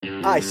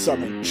I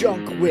summon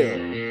Junk Will,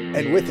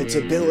 and with its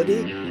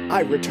ability,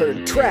 I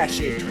return Trash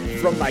Adric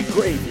from my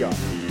graveyard.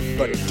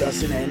 But it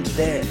doesn't end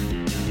there.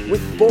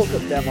 With both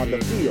of them on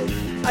the field,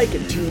 I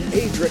can tune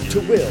Adric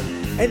to Will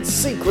and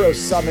synchro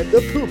summon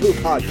the Poo Poo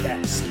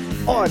Podcast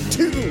on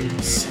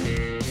Tunes.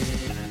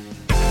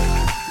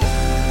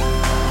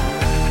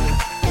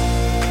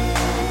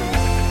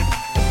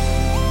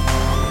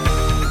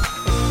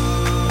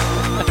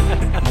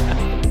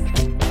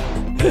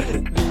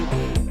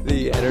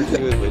 The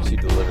energy with which you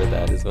deliver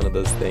that is one of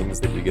those things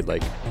that you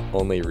could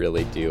only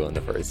really do on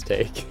the first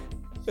take.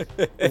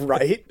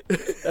 Right?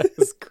 That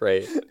was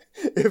great.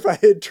 If I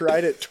had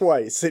tried it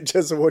twice, it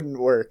just wouldn't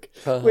work.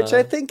 Which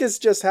I think is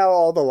just how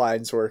all the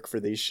lines work for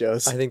these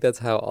shows. I think that's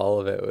how all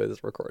of it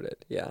was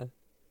recorded. Yeah.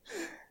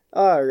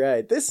 All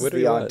right. This is What do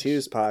the we On watch?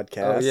 Twos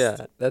podcast. Oh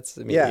yeah, that's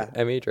me. Yeah.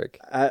 I'm Adric.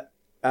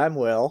 I'm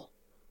Will.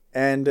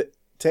 And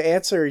to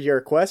answer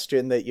your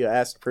question that you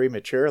asked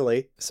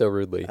prematurely, So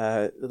rudely.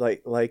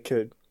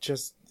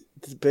 just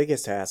the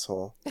biggest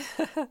asshole.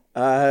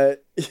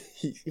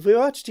 We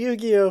watched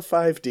Yu-Gi-Oh!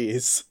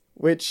 5Ds,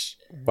 which,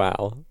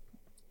 Wow.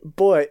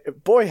 boy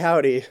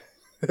howdy,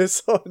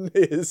 this one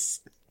is...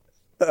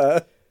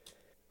 I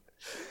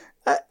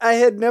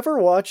had never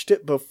watched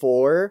it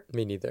before,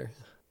 Me neither.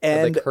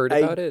 and I've heard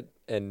about it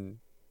and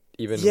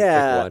even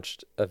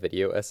watched a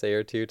video essay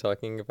or two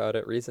talking about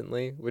it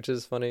recently, which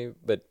is funny,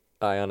 but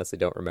I honestly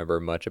don't remember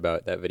much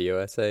about that video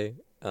essay.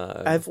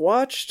 I've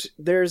watched,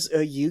 there's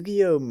a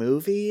Yu-Gi-Oh!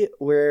 Movie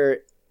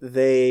where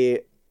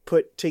they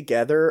put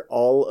together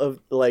all of,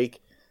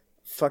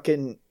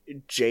 fucking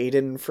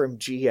Jaden from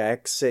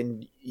GX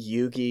and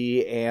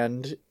Yugi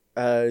and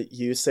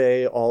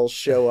Yusei all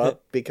show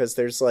up because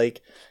there's,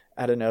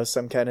 I don't know,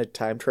 some kind of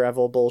time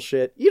travel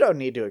bullshit. You don't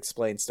need to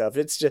explain stuff.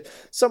 It's just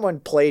someone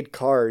played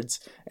cards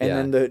and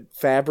then the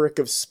fabric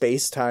of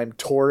space-time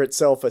tore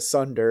itself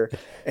asunder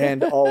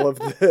and all of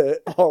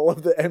the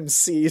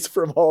MCs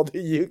from all the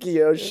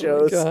Yu-Gi-Oh!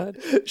 Shows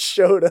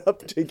showed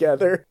up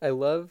together. I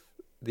love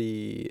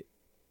the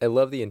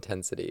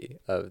intensity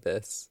of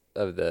this,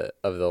 of the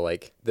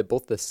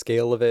both the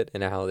scale of it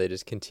and how they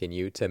just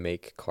continue to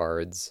make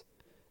cards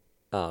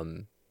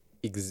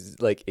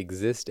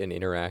exist and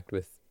interact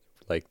with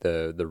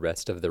the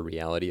rest of the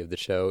reality of the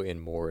show in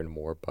more and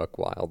more buck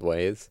wild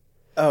ways.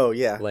 Oh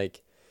yeah.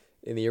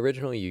 In the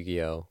original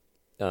Yu-Gi-Oh,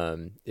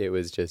 it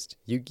was just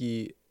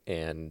Yugi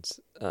and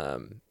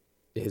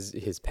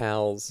his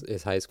pals,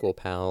 his high school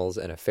pals,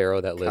 and a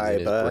pharaoh that lives in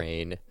his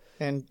brain.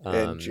 And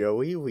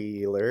Joey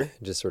Wheeler.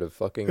 Just sort of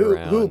fucking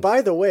around. Who,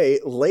 by the way,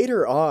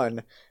 later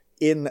on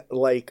in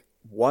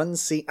one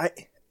scene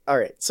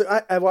alright,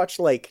 so I watched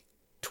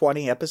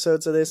 20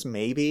 episodes of this,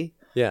 maybe.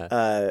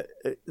 Yeah.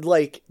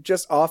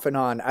 Just off and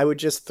on. I would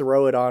just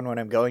throw it on when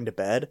I'm going to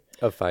bed.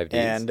 Of 5Ds.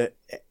 And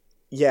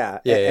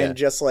and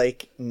just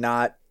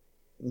not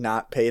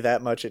pay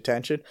that much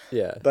attention.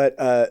 Yeah. But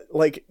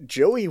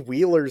Joey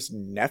Wheeler's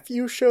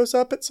nephew shows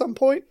up at some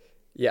point.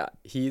 Yeah,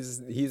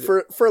 he's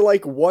for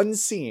one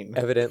scene.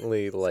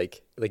 Evidently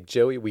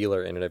Joey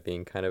Wheeler ended up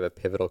being kind of a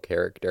pivotal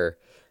character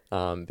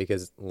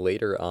because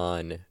later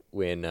on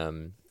when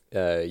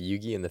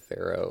Yugi and the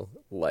Pharaoh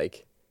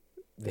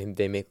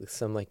they make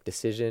some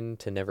decision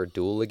to never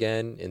duel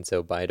again, and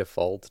so by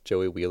default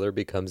Joey Wheeler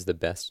becomes the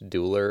best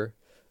dueler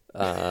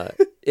for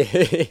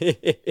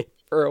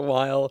a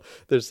while.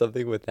 There's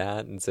something with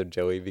that, and so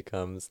Joey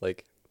becomes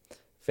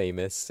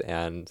famous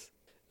and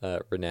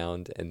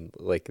renowned, and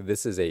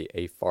this is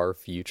a far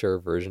future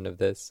version of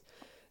this.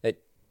 I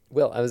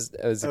was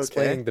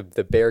explaining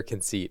the bare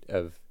conceit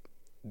of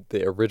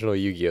the original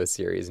Yu-Gi-Oh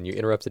series, and you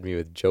interrupted me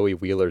with Joey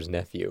Wheeler's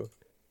nephew.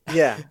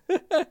 Yeah,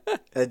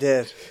 I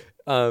did.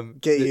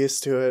 Get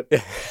used to it.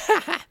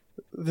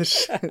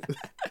 This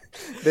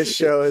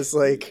show is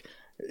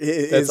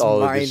that's all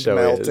mind the show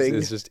melting.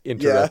 is just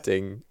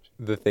interrupting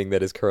the thing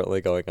that is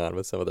currently going on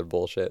with some other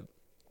bullshit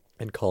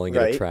and calling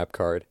it a trap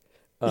card.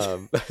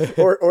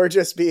 or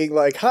just being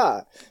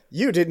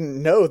you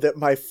didn't know that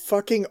my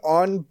fucking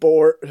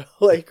onboard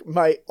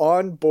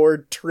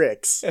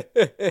tricks.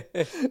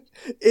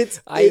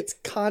 It's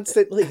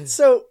constantly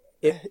so.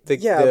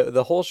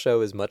 The whole show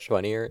is much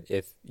funnier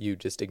if you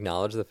just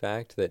acknowledge the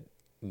fact that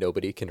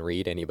nobody can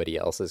read anybody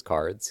else's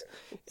cards.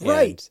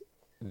 Right.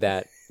 And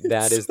that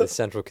is the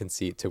central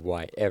conceit to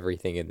why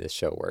everything in this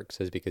show works,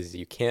 is because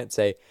you can't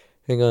say,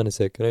 hang on a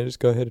sec, can I just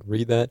go ahead and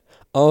read that?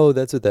 Oh,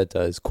 that's what that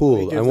does.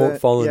 Cool. I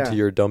won't fall into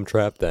your dumb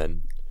trap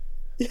then.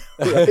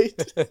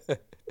 Right.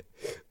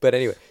 But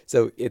anyway,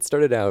 so it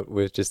started out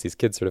with just these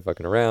kids sort of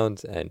fucking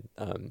around, and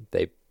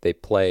they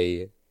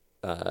play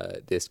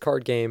this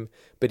card game,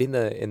 but in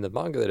the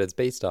manga that it's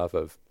based off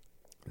of,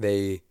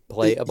 they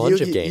play a bunch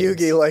of games.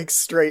 Yugi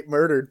straight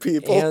murdered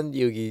people. And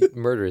Yugi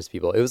murders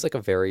people. It was a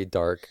very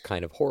dark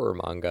kind of horror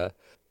manga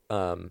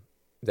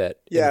that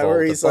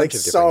where he's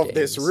solve games.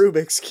 This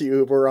Rubik's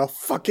Cube or I'll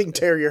fucking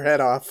tear your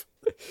head off.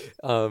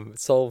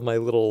 Solve my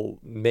little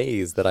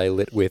maze that I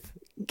lit with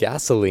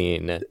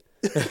gasoline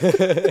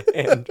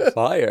and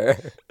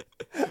fire.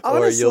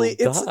 Honestly, or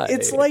you'll die.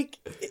 it's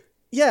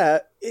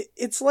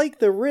like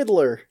the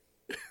Riddler.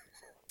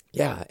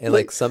 Yeah, and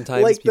like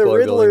sometimes like the people are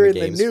Riddler building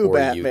the in the games new for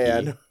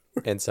Batman. Yugi,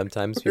 and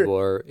sometimes people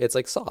are. It's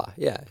like Saw.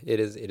 Yeah, it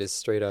is. It is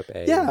straight up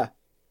a. Yeah,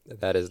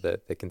 That is the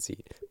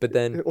conceit. But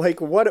then like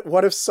what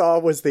if Saw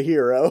was the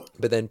hero?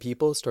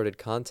 people started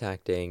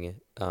contacting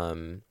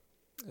the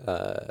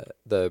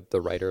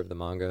writer of the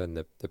manga and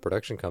the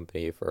production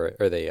company for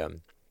or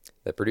the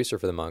producer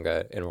for the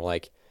manga, and were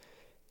like,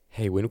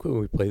 hey, when can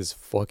we play this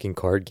fucking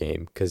card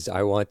game? Because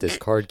I want this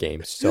card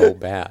game so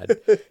bad.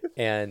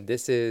 And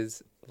this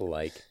is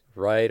like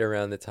right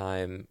around the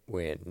time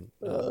when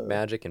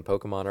Magic and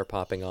Pokemon are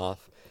popping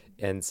off.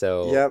 And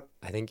so Yep.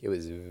 I think it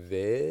was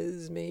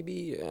Viz,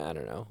 maybe? I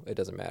don't know. It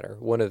doesn't matter.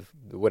 One of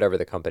whatever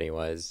the company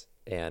was.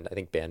 And I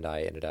think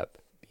Bandai ended up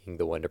being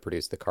the one to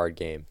produce the card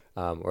game.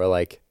 We're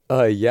like,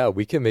 yeah,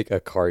 we can make a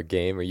card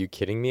game. Are you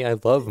kidding me? I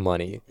love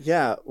money.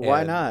 Yeah, why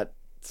And not?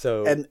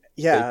 So And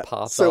yeah, they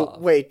popped so off.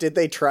 wait, did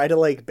they try to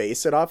like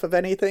base it off of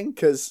anything?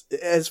 Because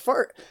as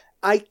far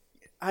I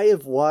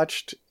have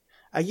watched,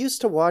 I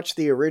used to watch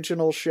the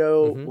original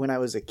show Mhm. when I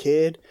was a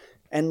kid,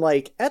 and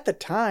like at the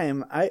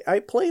time, I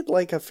played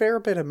like a fair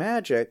bit of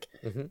Magic,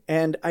 Mhm.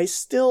 and I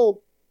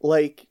still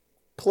like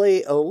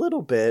play a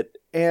little bit,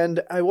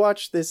 and I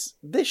watched this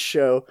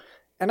show,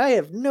 and I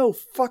have no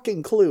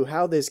fucking clue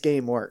how this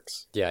game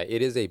works. Yeah,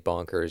 it is a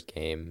bonkers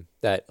game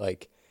that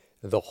like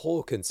the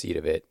whole conceit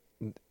of it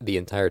the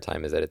entire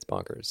time is that it's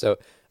bonkers. So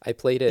I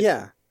played it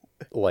Yeah,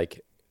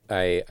 like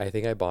I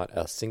think I bought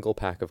a single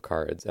pack of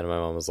cards and my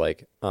mom was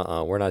like,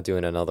 we're not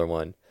doing another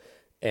one.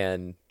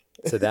 And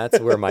so that's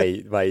where my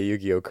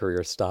Yu-Gi-Oh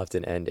career stopped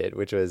and ended,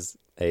 which was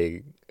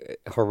a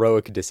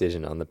heroic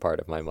decision on the part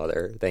of my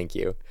mother. Thank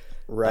you.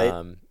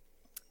 right.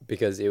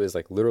 Because it was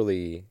like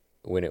literally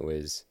when it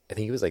was, I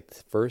think it was like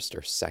the first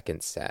or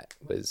second set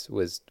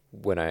was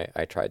when I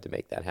tried to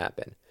make that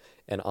happen.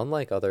 And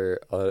unlike other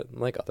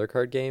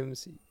card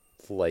games,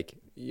 like,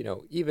 you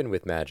know, even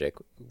with Magic,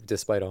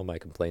 despite all my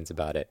complaints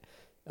about it,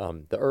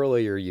 the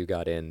earlier you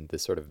got in, the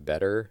sort of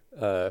better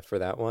for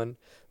that one.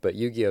 But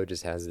Yu-Gi-Oh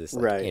just has this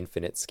like Right.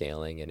 infinite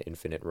scaling and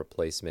infinite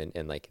replacement,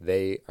 and like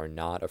they are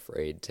not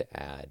afraid to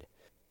add.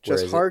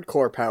 Just Whereas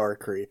hardcore power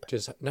creep.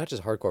 just not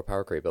just hardcore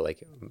power creep, but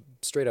like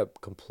straight up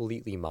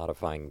completely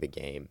modifying the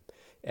game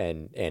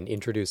and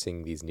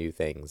introducing these new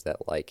things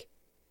that like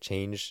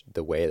change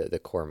the way that the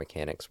core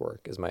mechanics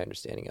work, is my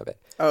understanding of it.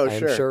 Oh, I am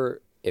sure.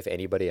 sure if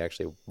anybody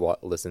actually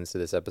listens to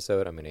this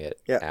episode, I'm going to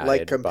get Yeah, added like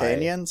by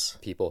companions.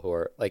 people who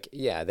are like,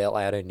 yeah, they'll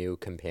add a new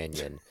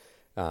companion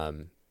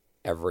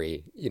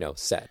every, you know,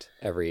 set,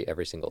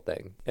 every single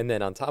thing. And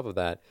then on top of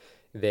that,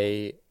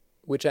 they,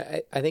 which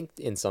I think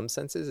in some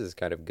senses is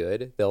kind of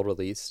good, they'll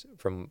release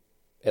from,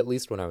 at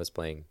least when I was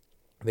playing,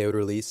 they would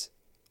release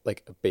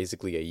like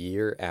basically a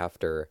year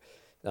after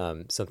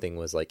something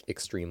was like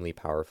extremely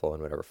powerful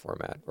in whatever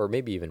format, or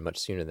maybe even much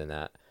sooner than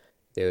that.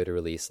 They would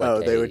release like Oh,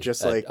 they would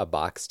just like a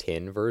box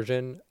tin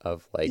version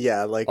of like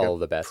yeah, like all a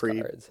the best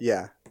cards.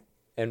 Yeah,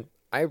 And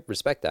I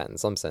respect that in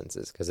some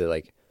senses, because it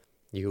like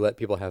you let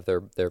people have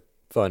their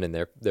fun and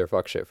their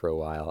fuck shit for a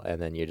while,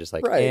 and then you're just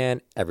like, Right.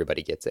 and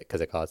everybody gets it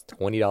because it costs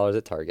 $20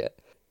 at Target.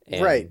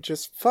 And, right.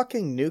 Just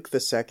fucking nuke the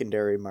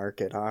secondary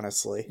market,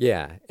 honestly.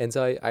 Yeah, and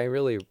so I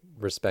really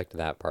respect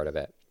that part of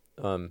it.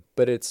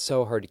 But it's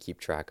so hard to keep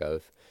track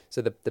of.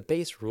 So the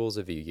base rules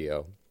of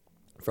Yu-Gi-Oh,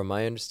 from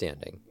my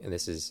understanding, and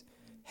this is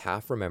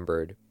half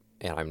remembered,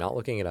 and I'm not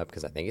looking it up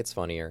because I think it's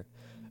funnier.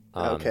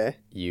 Okay.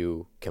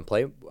 You can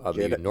play You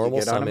you normal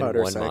get on a summon one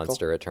motorcycle.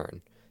 monster a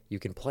turn. You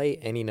can play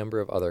any number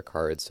of other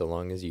cards so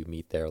long as you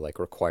meet their like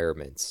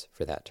requirements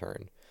for that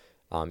turn.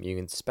 You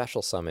can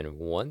special summon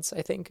once,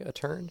 I think, a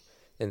turn.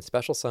 And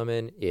special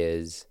summon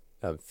is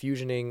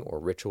fusioning or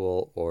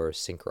ritual or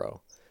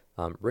synchro.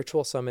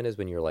 Ritual summon is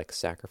when you're like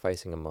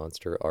sacrificing a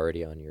monster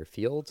already on your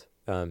field.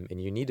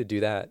 And you need to do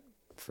that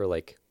for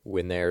like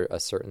when they're a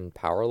certain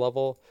power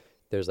level.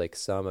 There's like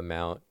some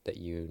amount that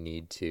you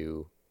need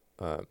to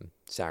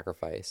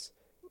sacrifice.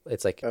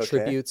 It's like Okay.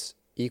 tributes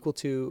equal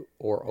to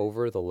or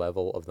over the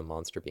level of the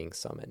monster being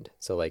summoned.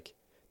 So like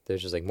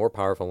there's just like more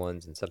powerful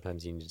ones, and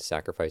sometimes you need to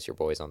sacrifice your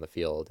boys on the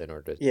field in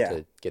order Yeah.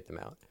 to get them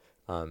out.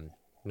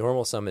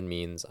 Normal summon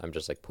means I'm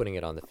just like putting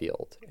it on the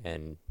field,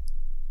 and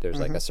there's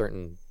like a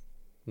certain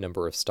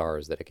number of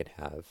stars that it can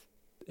have,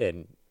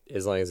 and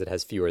as long as it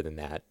has fewer than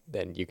that,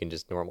 then you can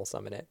just normal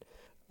summon it.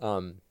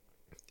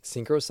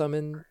 Synchro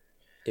summon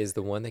is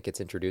the one that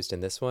gets introduced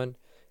in this one,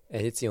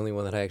 and it's the only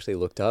one that I actually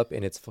looked up,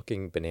 and it's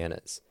fucking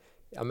bananas.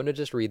 I'm gonna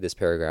just read this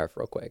paragraph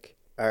real quick.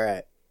 All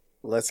right.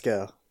 Let's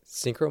go.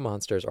 Synchro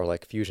monsters are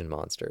like fusion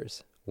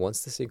monsters.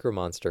 Once the synchro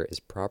monster is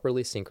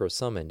properly synchro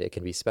summoned, it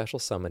can be special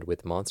summoned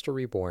with Monster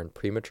Reborn,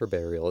 Premature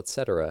Burial,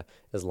 etc.,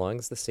 as long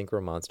as the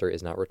synchro monster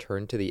is not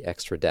returned to the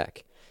extra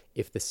deck.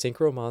 If the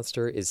synchro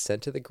monster is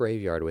sent to the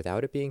graveyard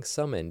without it being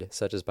summoned,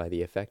 such as by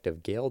the effect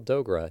of Gale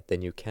Dogra,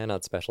 then you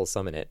cannot special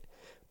summon it.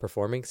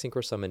 Performing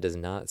synchro summon does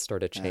not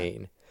start a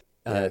chain.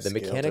 Yes, The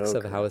Gale mechanics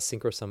of Dogra. how a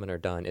synchro summon are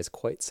done is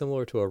quite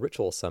similar to a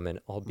ritual summon,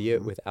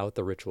 albeit without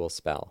the ritual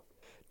spell.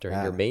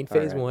 During your main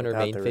phase alright, 1 or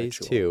without main the phase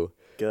ritual. 2,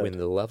 Good. When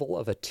the level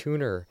of a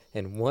tuner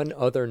and one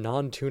other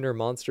non-tuner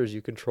monsters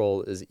you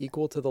control is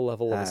equal to the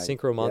level of a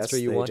synchro monster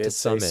yes, you they want to did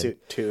say summon,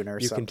 tuner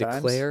you can sometimes.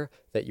 declare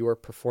that you are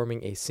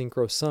performing a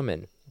synchro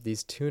summon.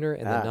 These tuner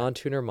and the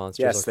non-tuner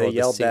monsters Yes, are they called the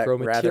yelled that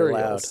synchro rather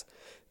materials.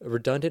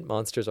 Redundant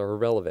monsters are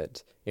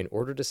irrelevant. In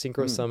order to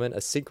synchro summon a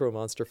synchro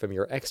monster from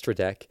your extra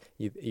deck,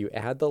 you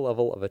add the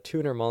level of a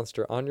tuner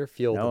monster on your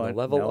field and the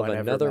level of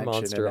another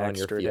monster on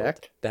your field.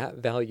 Deck. That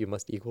value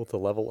must equal the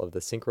level of the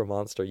synchro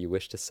monster you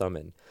wish to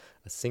summon.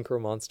 A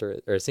synchro monster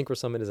or a synchro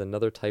summon is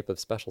another type of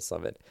special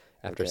summon.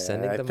 After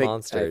sending the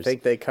monsters I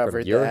think they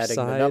covered from your adding the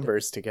side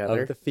numbers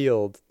together of the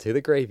field to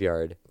the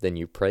graveyard, then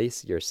you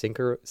place your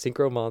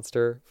synchro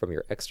monster from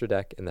your extra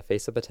deck in the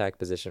face-up attack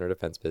position or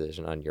defense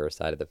position on your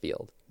side of the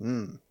field.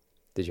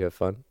 Did you have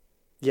fun?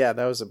 Yeah,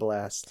 that was a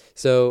blast.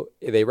 So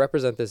they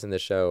represent this in the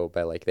show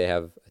by like they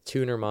have a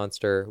tuner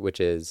monster, which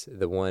is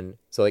the one.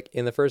 So like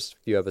in the first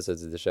few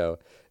episodes of the show,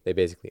 they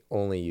basically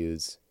only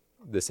use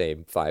the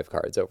same 5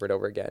 cards over and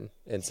over again,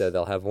 and so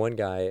they'll have one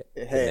guy.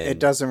 Hey, it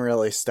doesn't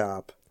really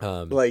stop.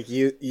 Like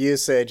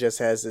Yusei just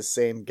has the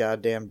same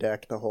goddamn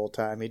deck the whole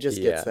time. He just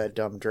gets that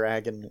dumb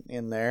dragon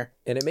in there,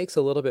 and it makes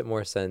a little bit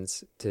more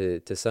sense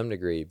to some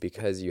degree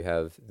because you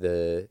have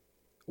the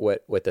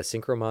what the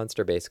synchro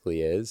monster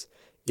basically is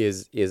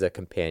a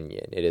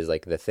companion. It is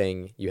like the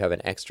thing, you have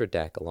an extra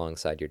deck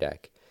alongside your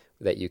deck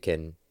that you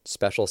can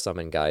special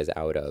summon guys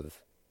out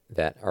of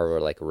that are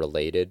like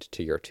related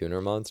to your tuner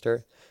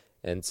monster.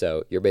 And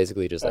so you're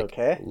basically just like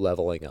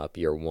leveling up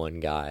your one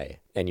guy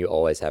and you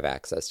always have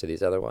access to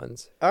these other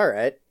ones. All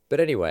right. But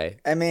anyway,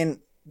 I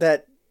mean,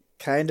 that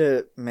kind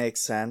of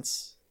makes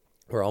sense.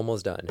 We're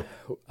almost done.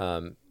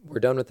 We're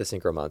done with the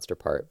synchro monster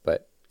part,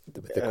 but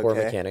with the core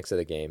mechanics of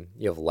the game,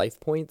 you have life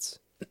points.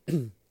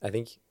 I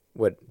think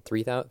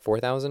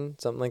 4,000,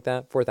 something like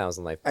that.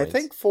 4,000 life points. I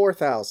think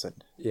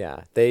 4,000.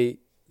 Yeah, they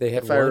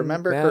had if one I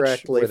remember match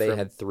correctly, where they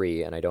had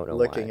 3, and I don't know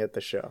looking why. at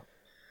the show.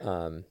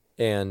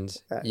 And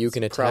That's you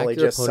can attack probably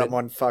your just opponent.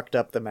 someone fucked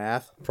up the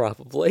math.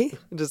 Probably,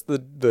 just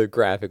the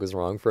graphic was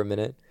wrong for a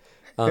minute.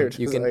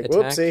 You can like,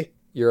 attack whoopsie.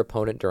 your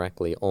opponent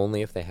directly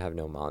only if they have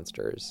no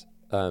monsters.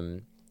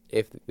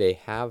 If they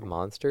have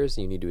monsters,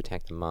 you need to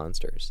attack the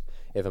monsters.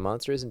 If a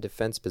monster is in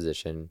defense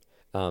position,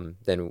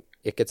 then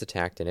it gets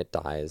attacked and it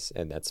dies,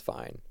 and that's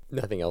fine.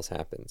 Nothing else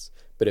happens.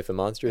 But if a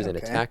monster is in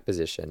attack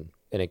position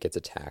and it gets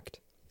attacked,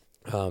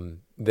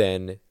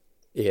 then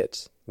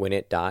when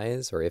it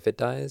dies, or if it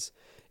dies,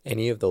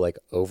 any of the like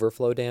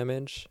overflow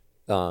damage,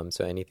 so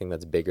anything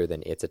that's bigger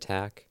than its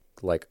attack,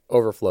 like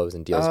overflows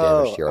and deals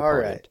damage to your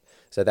opponent. Right.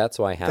 So that's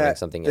why having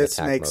something in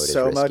attack mode is risky. This makes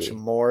so much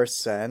more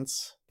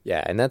sense.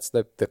 Yeah, and that's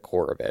the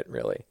core of it,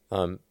 really.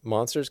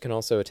 Monsters can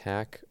also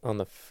attack on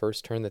the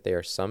first turn that they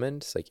are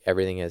summoned. So, like,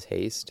 everything has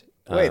haste.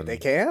 Wait, they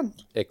can?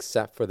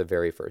 Except for the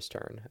very first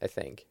turn, I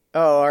think.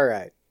 Oh, all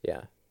right.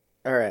 Yeah.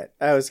 All right.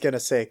 I was going to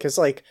say, because,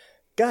 like,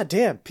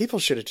 goddamn, people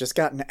should have just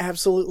gotten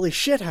absolutely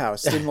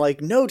shithoused in, like,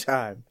 no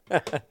time.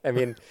 I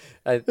mean,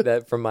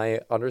 that from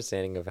my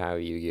understanding of how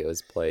Yu-Gi-Oh!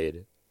 Is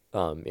played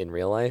in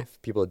real life,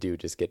 people do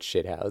just get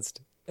shithoused.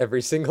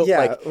 Every single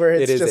where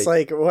it's just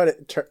like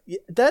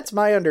that's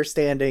my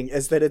understanding,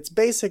 is that it's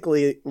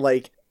basically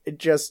like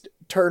just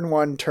turn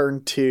 1,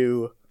 turn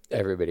 2,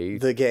 everybody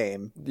the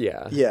game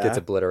gets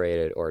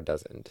obliterated or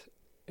doesn't,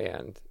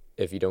 and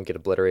if you don't get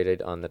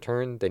obliterated on the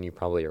turn, then you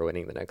probably are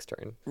winning the next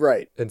turn,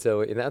 right? And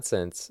so in that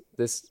sense,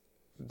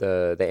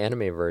 the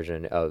anime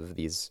version of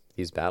these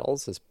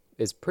battles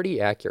is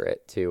pretty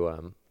accurate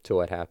to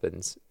what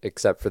happens,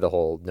 except for the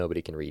whole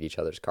nobody can read each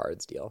other's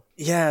cards deal.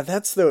 Yeah,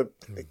 that's the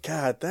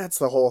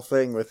whole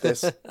thing with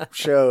this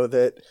show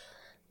that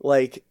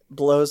like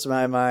blows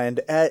my mind.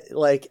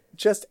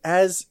 Just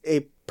as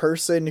a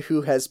person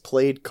who has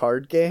played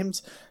card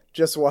games,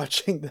 just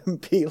watching them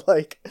be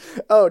like,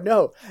 oh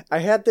no, I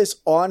had this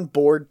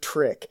on-board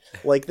trick,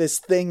 like this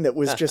thing that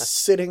was just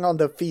sitting on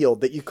the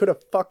field that you could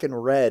have fucking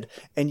read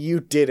and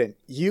you didn't.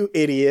 You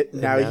idiot,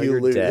 now you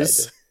lose.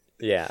 Dead.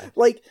 Yeah.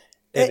 Like,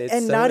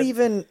 and not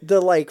even the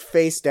like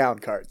face down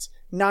cards,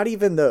 not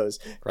even those,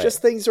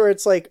 just things where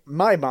it's like,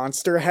 my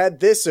monster had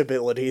this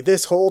ability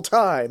this whole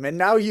time and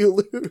now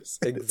you lose.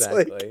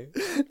 Exactly. Like,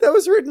 that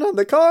was written on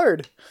the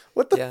card.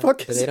 What the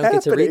fuck is happening? They don't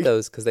get to read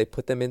those because they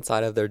put them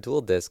inside of their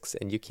dual discs,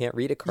 and you can't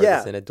read a card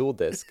that's in a dual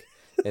disc.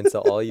 And so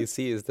all you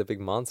see is the big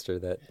monster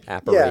that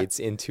apparates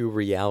into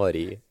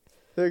reality.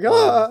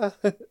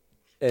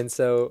 And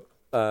so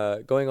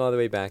going all the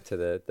way back to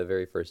the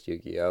very first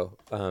Yu-Gi-Oh!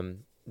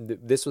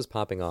 This was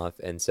popping off,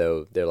 and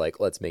so they're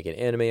like, let's make an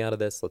anime out of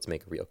this, let's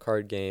make a real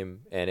card game,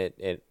 and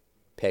it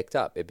picked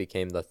up. It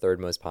became the 3rd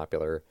most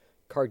popular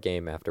card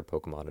game after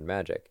Pokemon and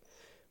Magic,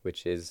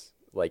 which is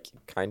like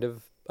kind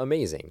of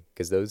amazing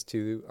because those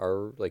two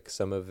are like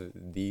some of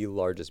the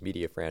largest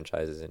media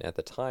franchises, and at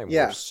the time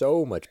were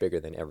so much bigger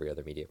than every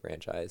other media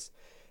franchise.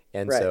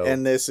 And so,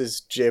 and this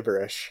is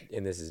gibberish,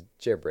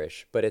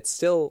 but it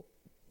still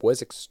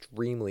was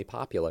extremely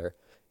popular,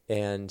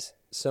 and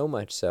so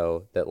much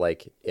so that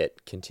like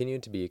it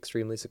continued to be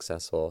extremely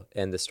successful.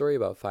 And the story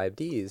about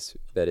 5Ds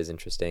that is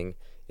interesting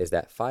is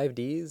that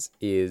 5Ds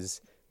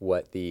is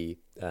what the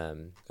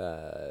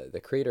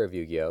creator of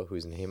Yu-Gi-Oh,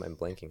 whose name I'm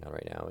blanking on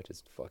right now, which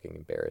is fucking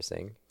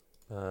embarrassing.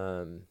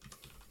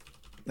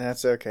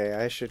 That's okay.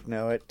 I should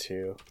know it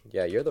too.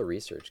 Yeah, you're the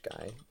research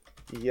guy.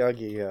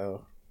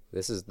 Yu-Gi-Oh.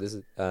 This is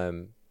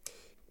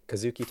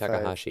Kazuki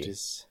Takahashi.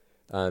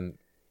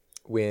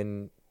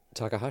 When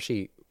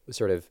Takahashi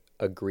sort of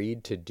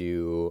agreed to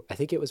do, I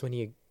think it was when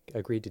he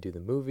agreed to do the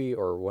movie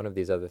or one of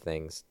these other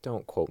things.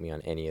 Don't quote me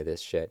on any of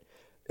this shit.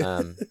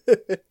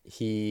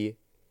 He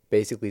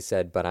basically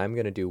said, but I'm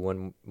going to do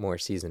one more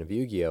season of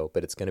Yu-Gi-Oh,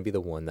 but it's going to be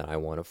the one that I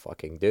want to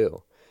fucking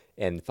do.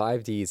 And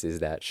 5Ds is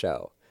that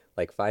show.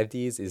 Like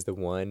 5Ds is the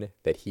one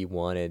that he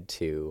wanted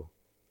to,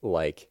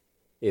 like,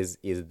 is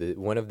the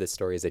one of the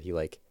stories that he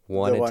like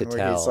wanted the one to where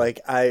tell. He's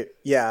like, I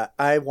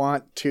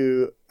want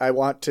to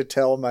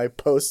tell my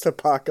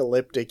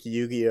post-apocalyptic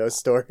Yu-Gi-Oh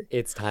story.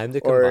 It's time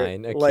to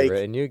combine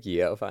Akira and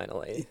Yu-Gi-Oh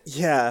finally.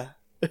 Yeah.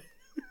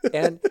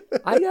 And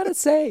I gotta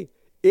say,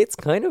 it's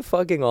kind of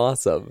fucking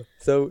awesome.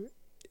 So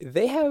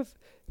they have,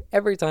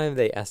 every time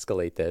they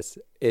escalate this,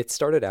 it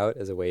started out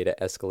as a way to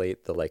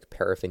escalate the like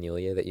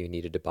paraphernalia that you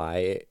needed to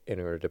buy in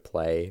order to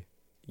play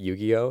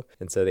Yu-Gi-Oh.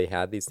 And so they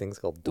had these things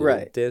called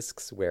dual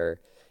discs where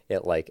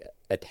it like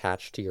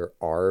attached to your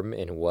arm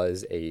and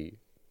was a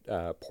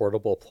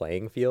portable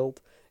playing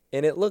field.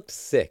 And it looked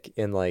sick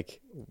in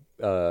like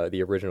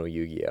the original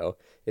Yu-Gi-Oh.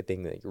 The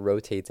thing that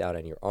rotates out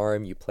on your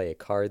arm, you play a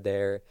card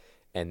there,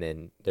 and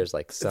then there's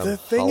like some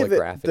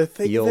holographic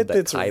field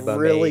that Kaiba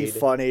really made.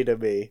 Funny to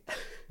me,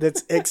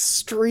 that's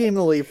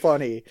extremely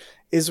funny,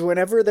 is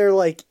whenever they're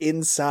like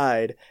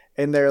inside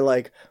and they're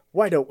like,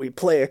 why don't we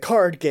play a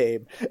card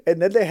game?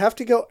 And then they have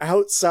to go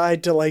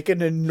outside to like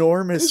an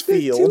enormous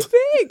field. Too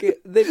big.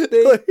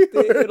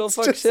 It'll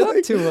fuck shit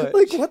up too much.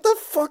 Like, what the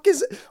fuck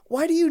is it?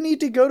 Why do you need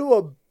to go to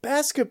a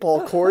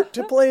basketball court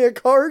to play a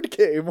card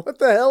game? What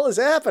the hell is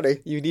happening?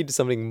 You need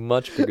something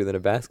much bigger than a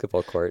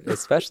basketball court,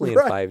 especially in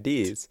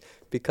 5Ds.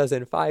 Because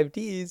in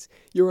 5Ds,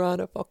 you're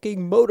on a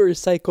fucking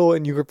motorcycle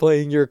and you were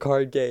playing your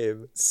card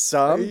game.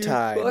 Sometimes.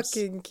 Are you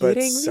fucking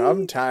kidding me?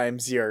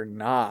 Sometimes you're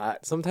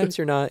not. Sometimes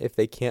you're not if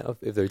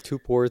they're too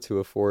poor to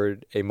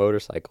afford a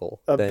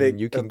motorcycle. Then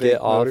you can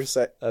get off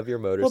of your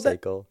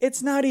motorcycle. Well,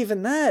 it's not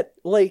even that.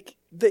 Like,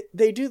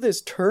 they do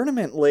this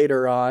tournament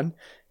later on,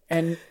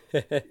 and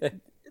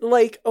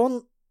like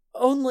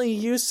only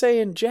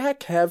Yusei and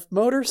Jack have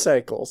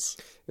motorcycles.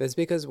 That's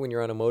because when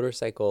you're on a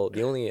motorcycle,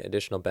 the only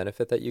additional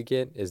benefit that you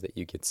get is that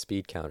you get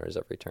speed counters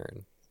every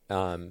turn.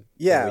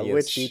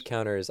 Which speed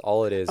counters,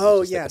 all it is.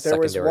 Oh, just yeah, like there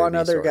was one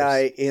resource. other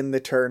guy in the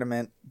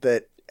tournament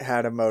that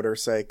had a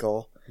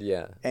motorcycle.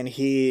 Yeah, and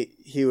he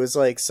was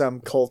like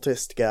some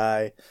cultist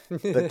guy,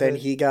 but then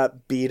he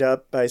got beat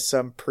up by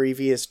some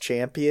previous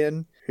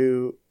champion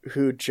who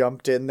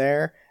jumped in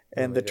there,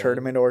 and the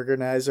tournament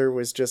organizer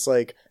was just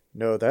like,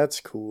 "No,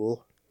 that's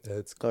cool.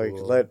 That's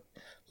cool. Like,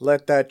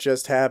 let that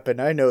just happen.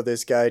 I know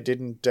this guy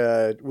didn't.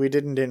 We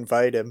didn't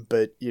invite him,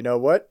 but you know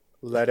what?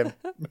 Let him."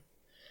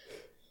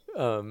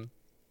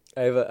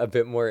 I have a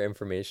bit more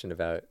information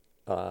about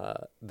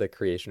the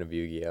creation of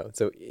Yu-Gi-Oh.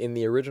 So in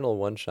the original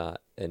one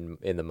shot in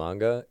the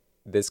manga,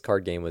 this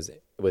card game was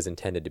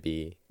intended to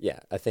be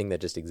a thing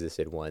that just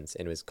existed once,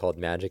 and it was called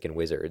Magic and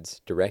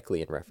Wizards,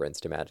 directly in reference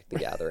to Magic the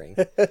Gathering.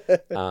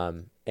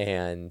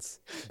 And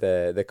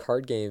the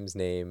card game's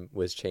name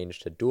was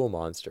changed to Duel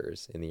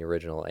Monsters in the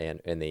original and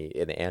in the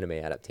anime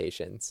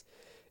adaptations.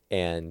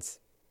 And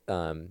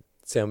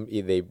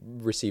they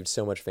received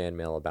so much fan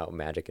mail about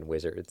Magic and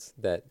Wizards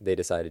that they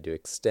decided to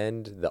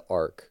extend the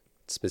arc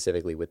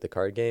specifically with the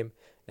card game,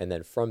 and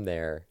then from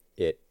there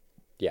it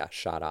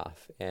shot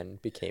off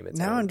and became its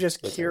now own, I'm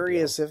just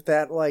curious if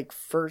that like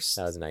first,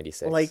 that was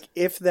 96, like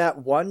if that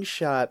one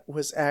shot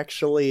was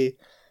actually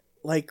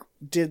like,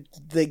 did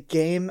the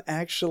game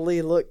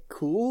actually look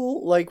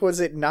cool? Like,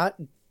 was it not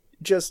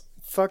just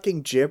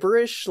fucking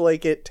gibberish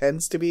like it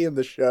tends to be in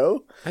the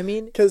show? I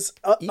mean, because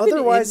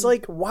otherwise,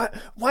 like, why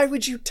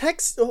would you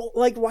text,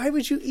 like, why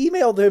would you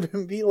email them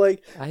and be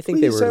like, I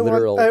think they were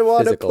literal I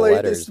want to physical play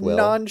letters, this Will.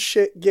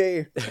 non-shit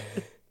game.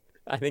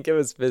 I think it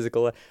was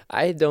physical.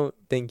 I don't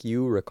think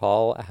you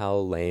recall how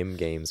lame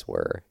games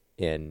were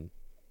in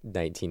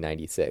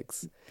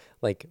 1996.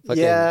 Like,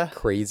 fucking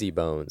Crazy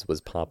Bones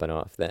was popping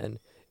off then.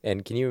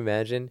 And can you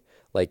imagine,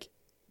 like,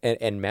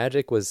 and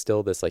Magic was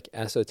still this, like,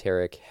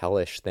 esoteric,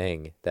 hellish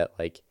thing that,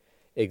 like,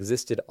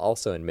 existed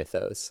also in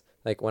Mythos.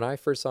 Like, when I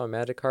first saw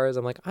Magic cards,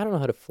 I'm like, I don't know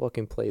how to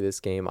fucking play this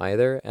game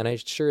either. And I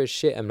sure as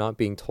shit am not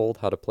being told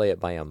how to play it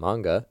by a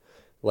manga.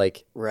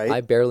 Like,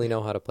 I barely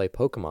know how to play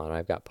Pokemon.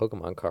 I've got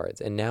Pokemon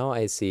cards. And now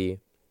I see,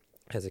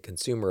 as a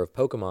consumer of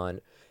Pokemon,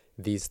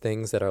 these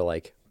things that are,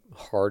 like,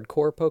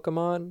 hardcore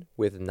Pokemon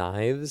with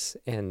knives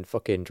and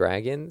fucking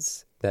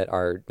dragons that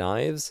are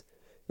knives.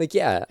 Like,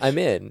 yeah, I'm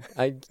in.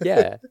 I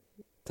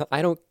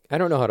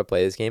don't know how to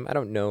play this game. I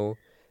don't know,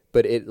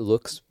 but it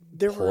looks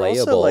there playable. Were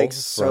also like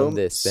from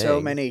this thing. So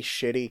many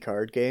shitty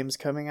card games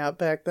coming out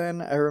back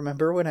then. I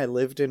remember when I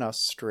lived in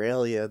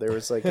Australia, there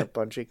was like a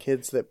bunch of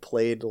kids that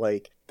played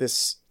like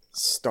this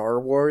Star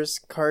Wars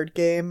card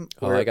game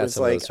where I it got was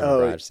some of like, those from a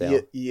garage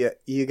sale.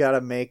 you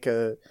gotta make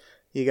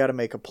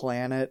a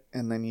planet,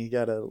 and then you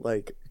gotta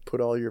like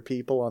put all your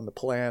people on the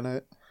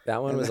planet.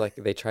 That one was like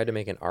they tried to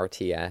make an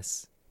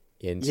RTS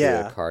into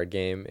Yeah. a card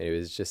game. It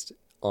was just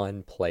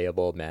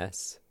unplayable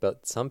mess.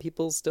 But some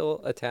people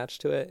still attach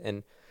to it,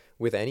 and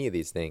with any of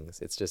these things,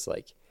 it's just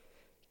like,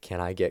 can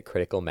I get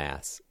critical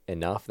mass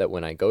enough that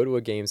when I go to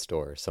a game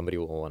store, somebody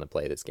will want to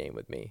play this game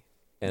with me?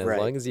 And as Right.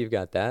 long as you've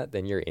got that,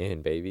 then you're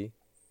in, baby.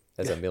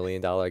 That's $1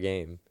 million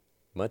game,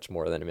 much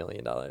more than $1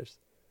 million.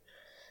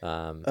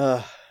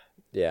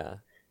 Yeah.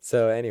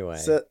 So anyway,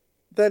 So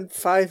then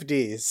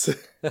 5Ds.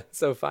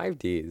 so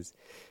 5Ds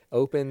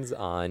opens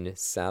on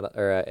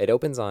it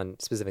opens on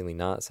specifically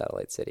not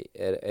Satellite City.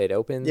 It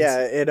opens. Yeah,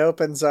 it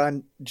opens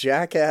on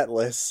Jack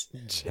Atlas.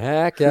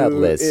 Jack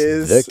Atlas,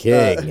 is, the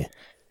king.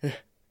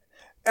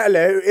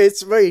 Hello,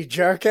 it's me,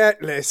 Jack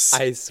Atlas.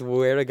 I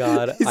swear to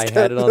God, He's I got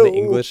had it on the no-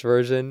 English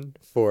version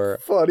for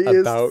Funny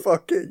about as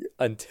fucking.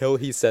 until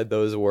he said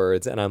those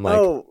words, and I'm like,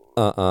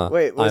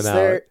 Wait, was I'm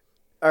there? out.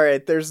 All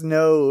right, there's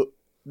no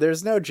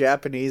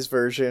Japanese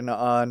version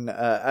on.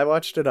 I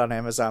watched it on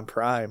Amazon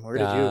Prime. Where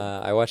did you?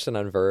 I watched it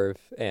on Verve,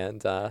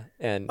 and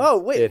Oh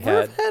wait, it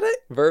Verve had it.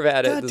 Verve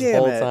had God it this damn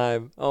whole it.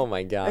 time. Oh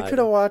my God, I could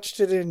have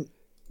watched it in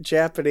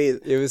Japanese.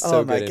 it was Oh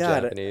so my good in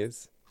God.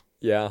 Japanese.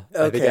 Yeah.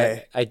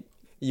 Okay. I think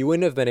you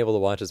wouldn't have been able to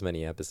watch as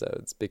many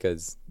episodes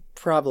because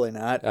Probably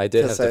not. I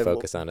did have 'cause to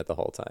focus on it the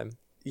whole time.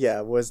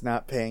 Yeah, was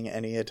not paying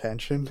any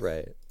attention.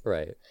 Right.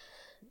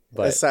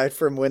 But Aside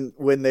from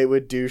when they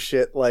would do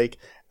shit like,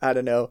 I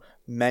don't know,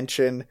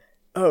 mention,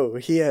 oh,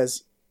 he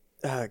has,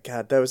 oh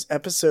God, that was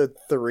episode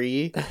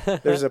 3.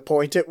 There's a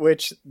point at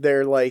which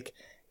they're like,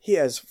 he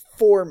has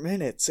 4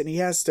 minutes and he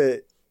has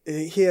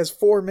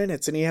 4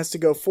 minutes and he has to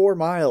go 4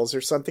 miles or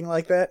something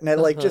like that. And I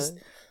like just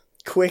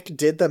quick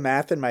did the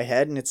math in my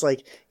head, and it's like,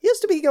 he has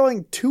to be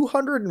going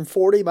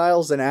 240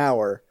 miles an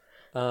hour.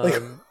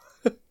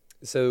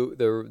 So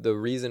the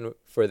reason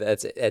for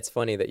that, it's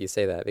funny that you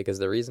say that, because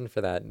the reason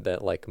for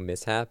that like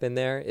mishap in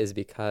there is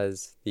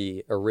because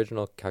the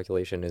original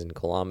calculation is in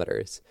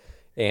kilometers,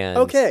 and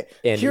Okay,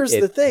 here's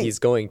the thing. he's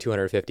going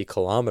 250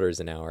 kilometers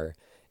an hour,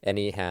 and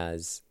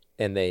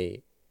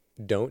they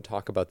don't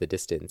talk about the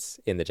distance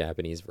in the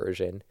Japanese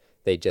version.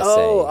 They just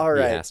say all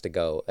right. he has to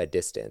go a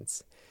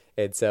distance,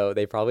 and so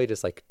they probably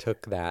just like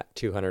took that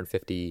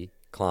 250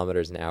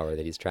 kilometers an hour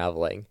that he's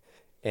traveling,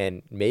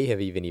 and may have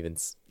even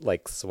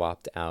like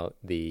swapped out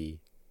the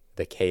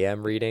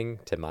km reading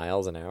to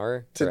miles an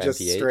hour To or just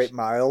mph. straight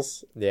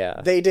miles.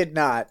 Yeah, They did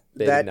not.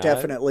 They That did not?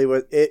 definitely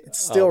was. It's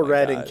still Oh my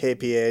read in God.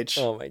 kph.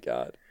 oh my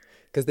God,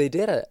 because they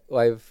did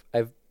I've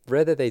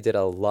read that they did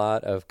a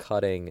lot of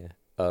cutting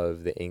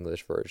of the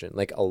English version.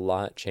 Like a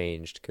lot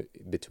changed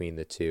between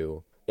the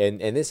two, and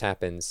this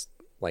happens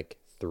like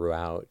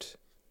throughout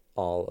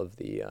all of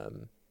the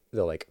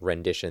like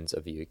renditions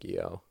of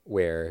Yu-Gi-Oh,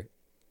 where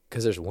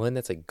because there's one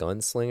that's like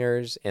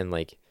gunslingers, and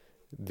like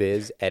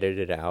Viz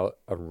edited out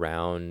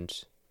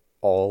around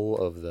all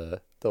of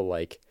the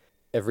like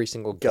every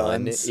single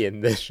gun Guns.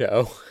 in the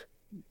show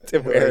to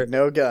where Like,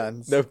 no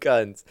guns. no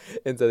guns.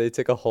 And so they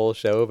took a whole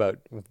show about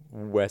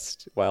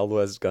Wild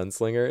West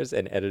gunslingers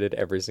and edited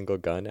every single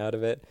gun out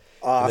of it.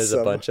 Awesome. And there's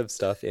a bunch of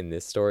stuff in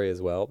this story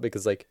as well,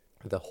 because like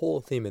the whole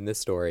theme in this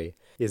story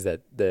is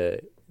that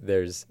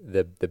there's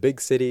the big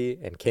city,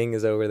 and King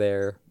is over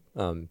there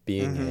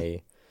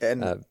being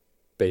And a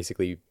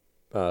basically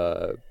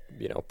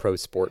pro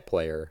sport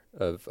player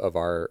of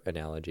our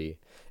analogy.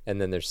 And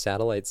then there's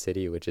Satellite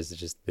City, which is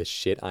just this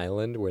shit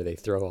island where they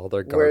throw all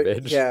their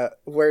garbage.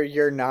 where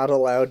you're not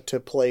allowed to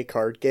play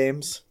card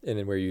games. And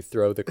then where you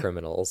throw the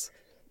criminals.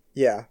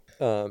 Yeah.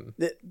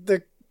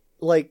 The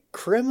like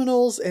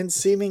criminals and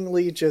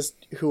seemingly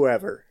just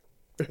whoever.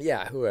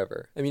 Yeah,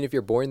 whoever. I mean, if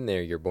you're born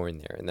there, you're born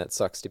there, and that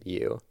sucks to be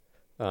you.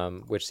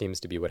 Which seems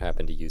to be what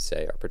happened to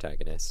Yusei, our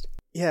protagonist.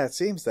 Yeah, it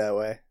seems that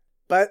way.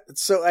 But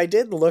so I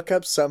did look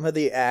up some of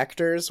the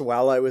actors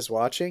while I was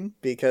watching,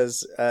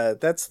 because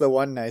that's the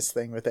one nice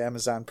thing with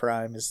Amazon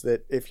Prime is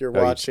that if you're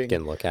watching, You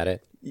can look at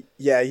it.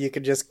 yeah, you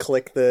could just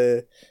click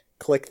the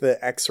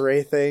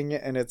X-ray thing,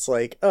 and it's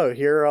like, oh,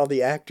 here are all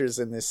the actors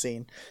in this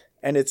scene,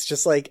 and it's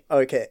just like,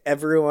 okay,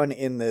 everyone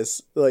in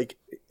this, like,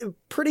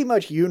 pretty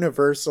much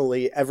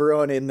universally,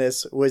 everyone in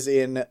this was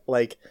in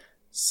like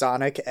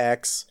Sonic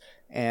X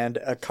and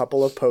a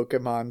couple of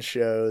Pokemon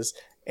shows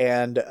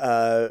and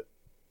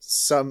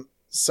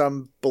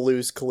some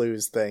Blue's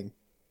Clues thing.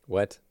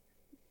 What?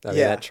 I mean,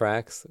 Yeah. that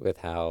tracks with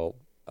how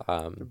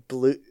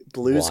Blue's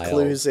Wild.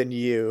 Clues and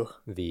you.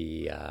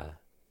 the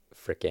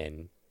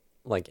frickin'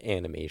 like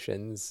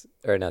animations,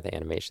 or not the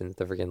animations,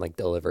 the frickin' like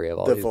delivery of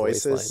all The these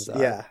voice voices,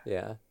 lines are.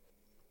 Yeah.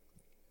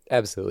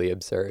 Absolutely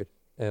absurd.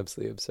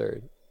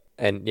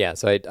 And yeah,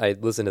 so I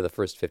listened to the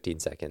first 15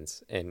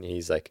 seconds, and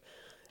he's like,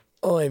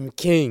 I'm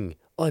king.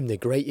 I'm the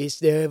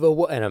greatest there ever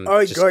was. And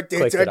I just got this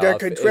clicked it under off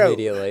control.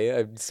 immediately.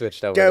 I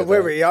switched over. Don't to that.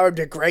 worry, I'm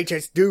the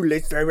greatest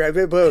duelist there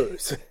ever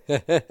was.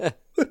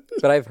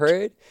 But I've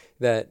heard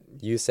that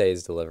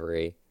Yusei's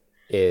delivery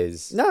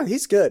is No,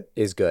 he's good.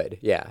 is good.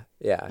 Yeah.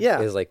 Yeah.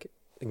 Is like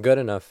good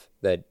enough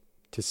that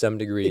to some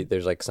degree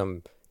there's like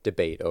some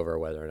debate over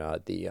whether or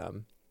not the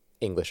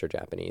English or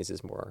Japanese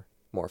is more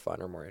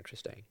fun or more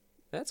interesting.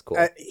 That's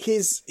cool.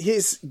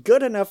 He's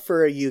good enough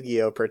for a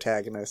Yu-Gi-Oh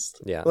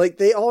protagonist. Yeah. Like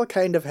they all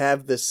kind of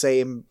have the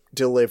same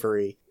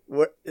delivery.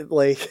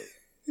 Like,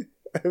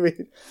 I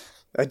mean,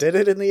 I did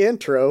it in the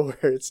intro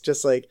where it's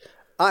just like,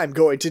 I'm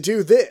going to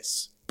do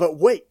this, but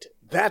wait,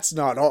 that's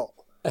not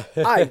all.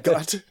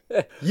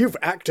 You've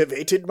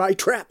activated my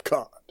trap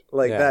card.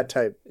 Like that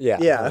type. Yeah.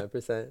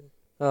 100%.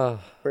 Oh.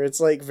 Where it's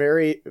like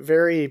very,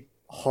 very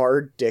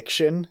hard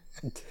diction.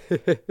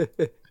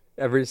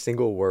 Every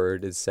single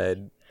word is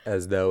said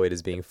as though it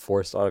is being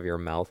forced out of your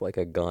mouth like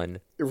a gun.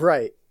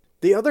 Right.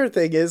 The other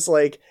thing is,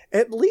 like,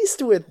 at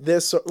least with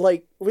this,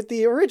 like, with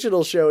the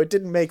original show, it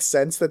didn't make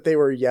sense that they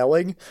were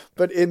yelling,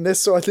 but in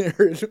this one,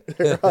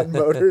 they're on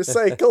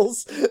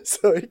motorcycles,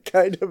 so it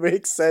kind of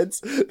makes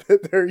sense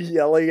that they're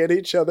yelling at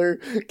each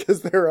other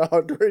because they're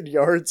 100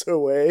 yards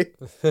away.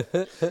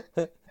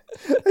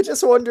 I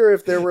just wonder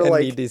if there were, and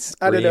like, need to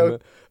I don't know,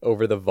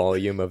 over the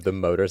volume of the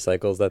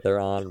motorcycles that they're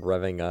on,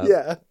 revving up.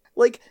 Yeah.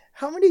 Like,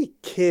 how many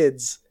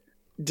kids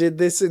did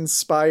this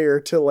inspire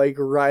to, like,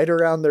 ride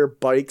around their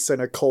bikes in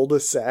a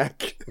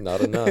cul-de-sac?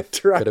 Not enough.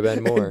 Could have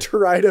been more. And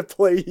try to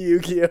play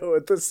Yu-Gi-Oh!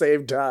 At the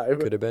same time.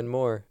 Could have been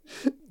more.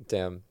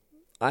 Damn.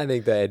 I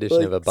think the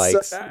addition of the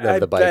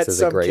bikes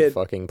is a great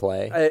fucking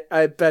play.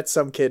 I bet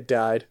some kid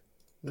died.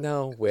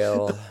 No,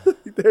 Will.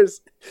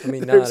 There's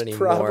not anymore.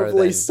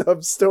 Probably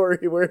some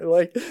story where,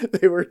 like,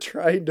 they were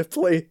trying to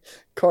play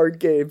card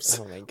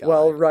games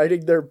while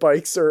riding their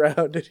bikes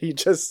around, and he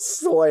just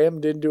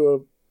slammed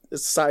into a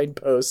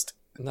signpost.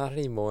 Not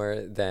any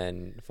more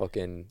than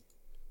fucking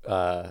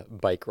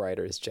bike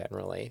riders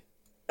generally.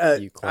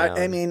 You clown.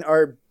 I mean,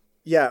 are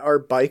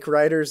bike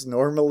riders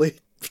normally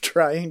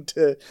trying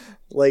to,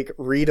 like,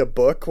 read a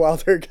book while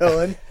they're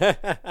going?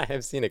 I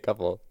have seen a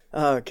couple.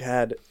 Oh,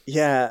 God.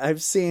 Yeah,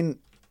 I've seen...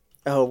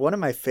 Oh, one of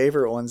my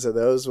favorite ones of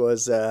those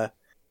was I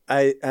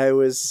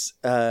was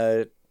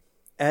at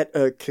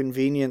a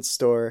convenience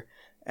store,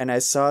 and I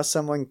saw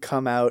someone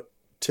come out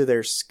to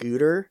their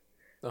scooter.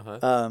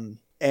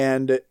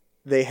 And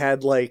they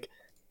had, like,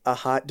 a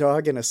hot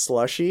dog and a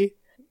slushie,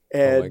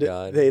 and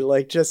they,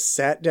 like, just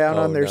sat down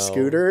on their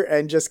scooter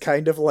and just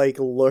kind of, like,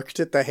 looked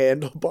at the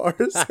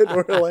handlebars and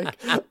were like,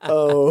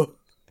 no.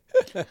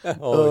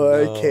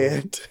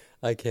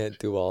 I can't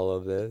do all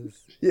of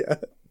this. Yeah,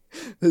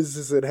 this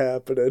isn't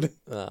happening.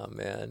 Oh,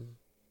 man.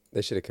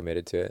 They should have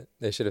committed to it.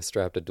 They should have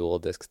strapped a dual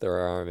disc to their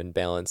arm and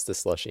balanced the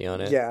slushie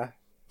on it. Yeah.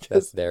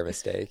 That's their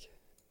mistake.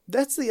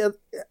 That's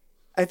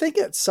I think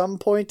at some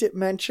point it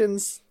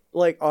mentions,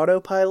 like,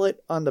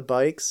 autopilot on the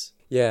bikes.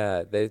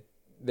 Yeah,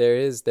 there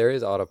is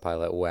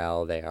autopilot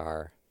while they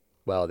are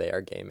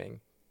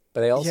gaming,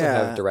 but they also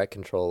have direct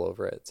control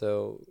over it.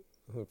 So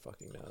who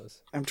fucking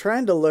knows? I'm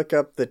trying to look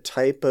up the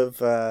type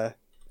of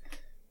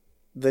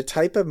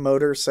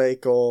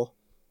motorcycle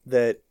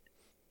that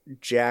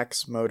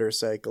Jack's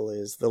motorcycle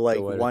is. The, like,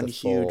 one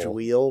huge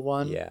wheel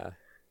one.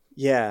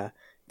 Yeah,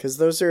 because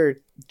those are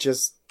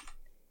just,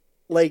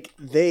 like,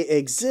 they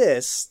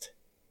exist.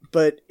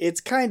 But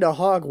it's kind of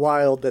hog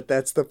wild that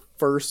that's the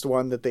first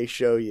one that they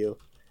show you.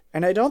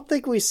 And I don't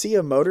think we see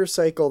a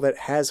motorcycle that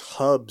has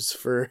hubs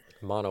for...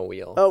 Mono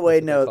wheel. Oh,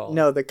 wait, no.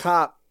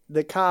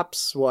 The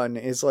Cops one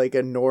is like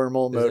a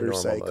normal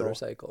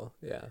motorcycle.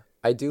 Yeah.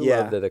 I do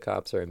love that the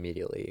Cops are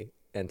immediately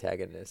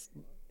antagonists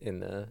in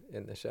the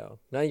show.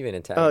 Not even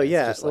antagonists. Oh,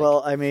 yeah. Just, like,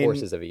 well, I mean,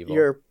 forces of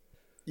evil.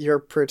 Your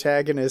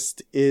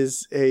protagonist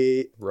is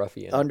a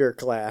ruffian.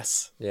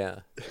 Underclass.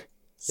 Yeah.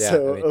 Yeah,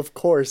 so, I mean, of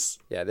course.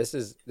 Yeah, this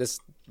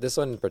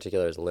one in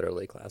particular is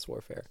literally class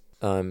warfare.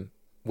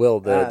 Will,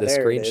 the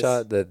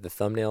screenshot, the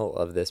thumbnail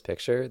of this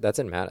picture, that's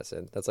in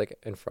Madison. That's, like,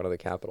 in front of the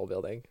Capitol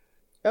building.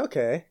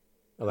 Okay.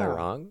 Am I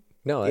wrong?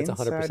 No, that's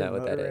 100%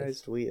 what that is.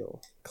 Motorized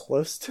wheel.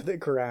 Close to the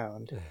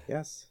ground.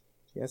 Yes.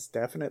 Yes,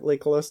 definitely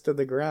close to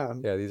the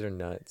ground. Yeah, these are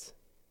nuts.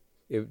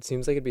 It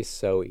seems like it'd be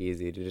so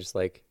easy to just,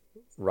 like,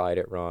 ride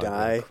it wrong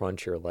and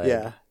crunch your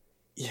leg.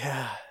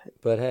 Yeah.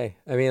 But hey,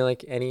 I mean,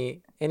 like,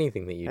 anything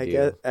that you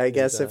do. I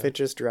guess if it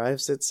just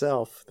drives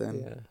itself,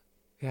 then...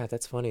 Yeah,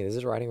 that's funny. This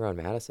is riding around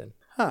Madison.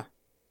 Huh.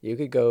 You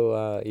could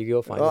go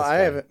find this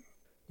guy.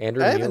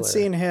 I haven't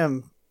seen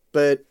him,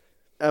 but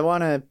I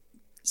want to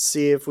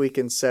see if we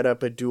can set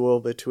up a duel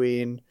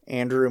between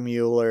Andrew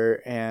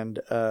Mueller and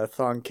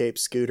Thong Cape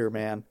Scooter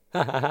Man.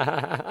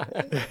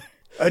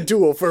 A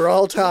duel for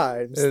all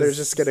times. They're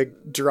just going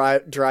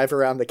to drive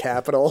around the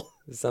Capitol.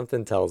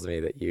 Something tells me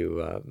that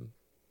you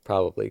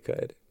probably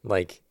could.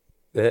 Like,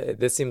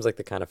 this seems like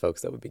the kind of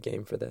folks that would be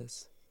game for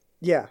this.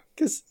 Yeah,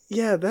 because,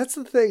 that's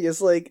the thing,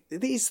 is, like,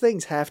 these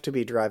things have to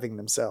be driving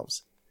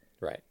themselves.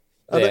 Right.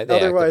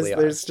 Otherwise,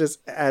 there's just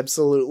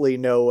absolutely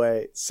no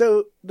way.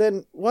 So,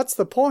 then, what's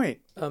the point?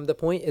 The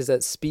point is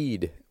that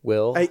speed,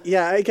 Will.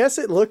 I guess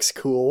it looks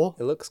cool.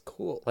 It looks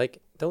cool.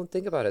 Like, don't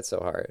think about it so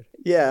hard.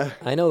 Yeah.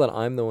 I know that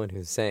I'm the one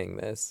who's saying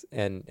this,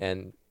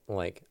 and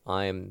like,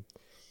 I'm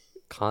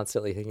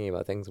constantly thinking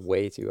about things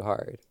way too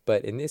hard.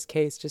 But in this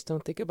case, just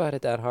don't think about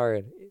it that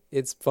hard.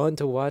 It's fun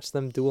to watch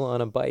them duel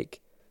on a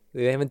bike.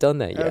 They haven't done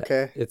that yet.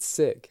 Okay. It's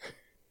sick.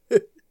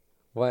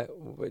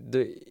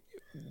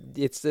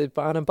 It's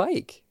on a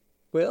bike.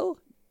 Will?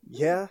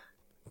 Yeah.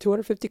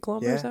 250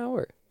 kilometers an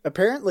hour.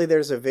 Apparently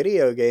there's a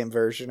video game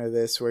version of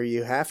this where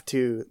you have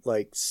to,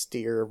 like,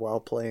 steer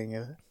while playing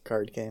a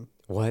card game.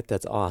 What?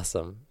 That's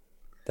awesome.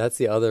 That's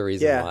the other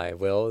reason why,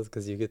 Will, is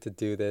because you get to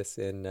do this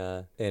in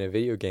a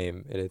video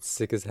game, and it's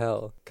sick as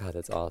hell. God,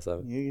 that's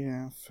awesome.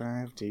 Yeah,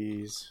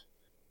 5D's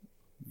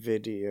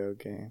video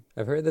game.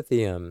 I've heard that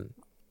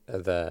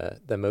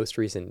the most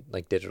recent,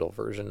 like, digital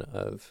version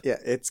of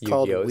it's Yu-Gi-Oh!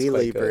 called Is Wheelie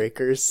quite good.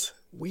 Breakers.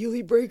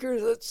 Wheelie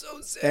Breakers, that's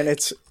so sick. And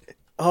it's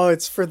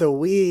for the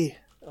Wii.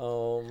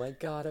 Oh my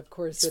god, of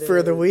course It's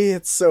for the Wii,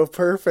 it's so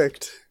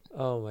perfect.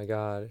 Oh my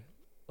god.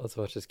 Let's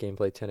watch this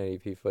gameplay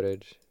 1080p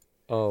footage.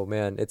 Oh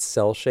man, it's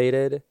cell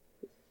shaded.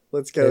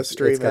 Let's go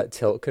stream It's got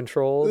tilt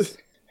controls.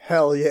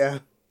 Hell yeah.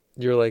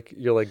 You're like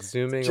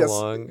zooming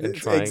along and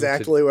trying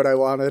exactly what I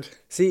wanted.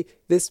 See,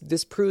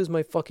 this proves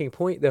my fucking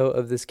point though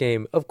of this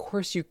game. Of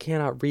course you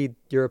cannot read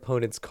your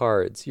opponent's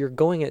cards. You're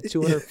going at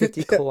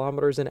 250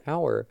 kilometers an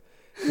hour.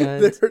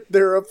 And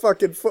they're a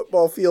fucking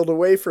football field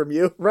away from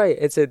you. Right.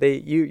 It's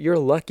you're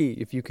lucky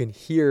if you can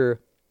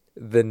hear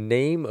the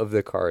name of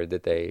the card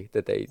that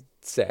they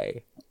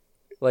say.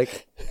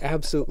 Like,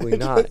 absolutely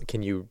not.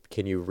 Can you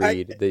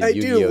read the I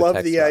Yu-Gi-Oh! do love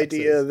text the boxes.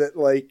 idea that,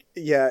 like,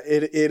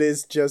 it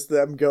is just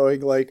them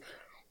going like,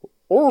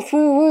 I'm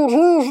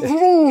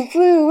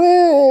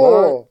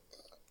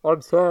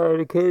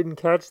sorry, I couldn't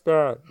catch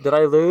that. Did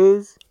I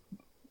lose?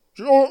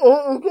 Speaking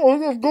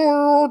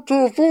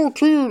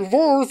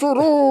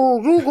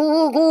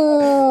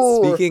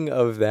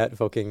of that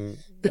fucking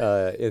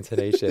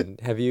intonation,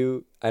 I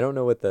don't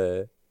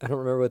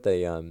remember what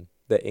the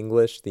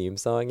English theme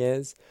song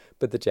is,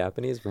 but the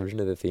Japanese version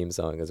of the theme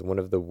song is one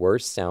of the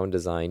worst sound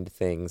designed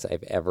things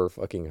I've ever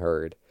fucking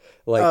heard.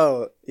 Like,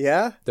 oh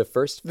yeah, the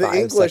first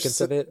 5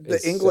 seconds of it. The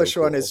English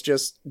one is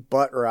just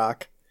butt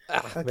rock.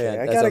 Okay,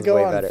 man, I that gotta sounds go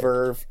way on better.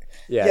 Verve.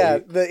 Yeah,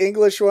 the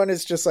English one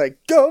is just like,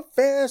 go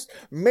fast,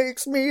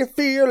 makes me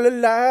feel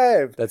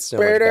alive. That's so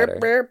much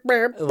better.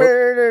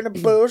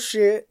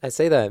 Bullshit. I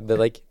say that, but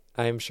like,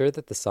 I'm sure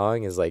that the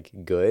song is like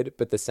good,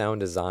 but the sound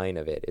design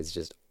of it is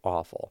just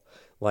awful.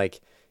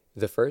 Like,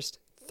 the first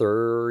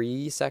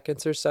 3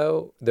 seconds or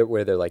so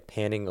where they're like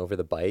panning over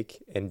the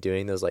bike and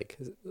doing those, like,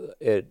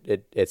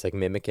 it's like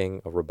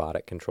mimicking a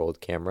robotic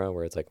controlled camera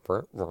where it's like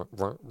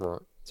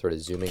sort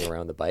of zooming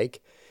around the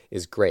bike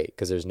is great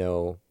because there's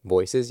no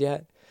voices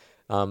yet.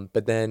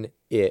 But then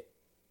it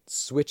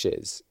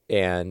switches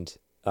and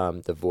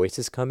the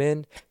voices come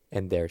in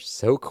and they're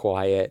so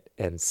quiet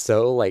and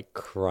so like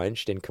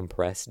crunched and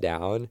compressed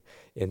down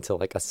into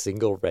like a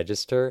single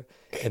register.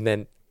 And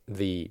then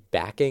the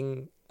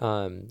backing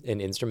and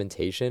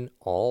instrumentation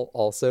all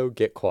also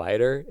get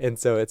quieter. And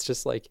so it's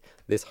just like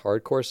this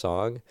hardcore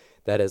song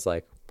that is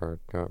like, it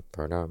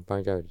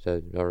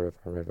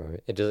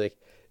just like,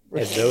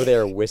 as though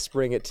they're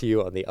whispering it to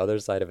you on the other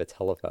side of a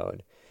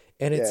telephone.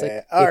 And it's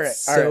all right,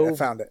 I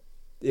found it.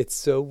 It's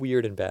so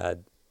weird and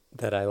bad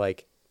that I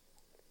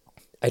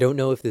don't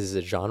know if this is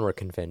a genre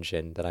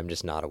convention that I'm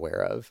just not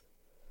aware of.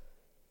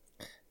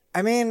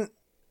 I mean,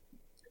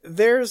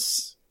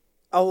 there's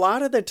a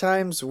lot of the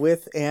times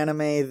with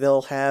anime,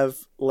 they'll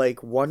have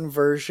like one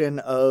version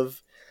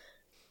of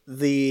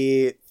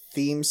the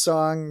theme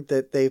song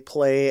that they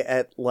play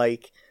at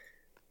like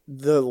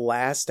the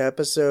last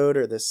episode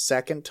or the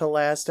second to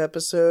last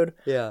episode.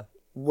 Yeah.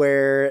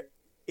 Where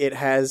it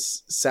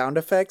has sound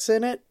effects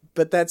in it,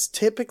 but that's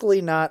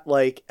typically not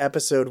like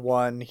episode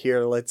 1,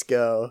 here, let's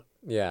go.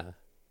 Yeah.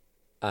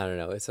 I don't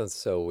know. It sounds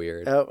so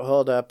weird. Oh,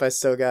 hold up. I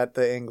still got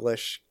the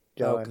English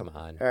going. Oh, come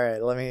on. All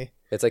right, let me...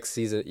 It's like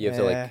season. You have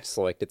to like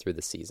select it through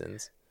the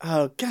seasons.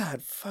 Oh,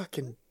 God,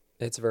 fucking...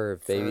 It's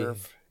Verve, baby.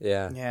 Verve.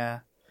 Yeah. Yeah.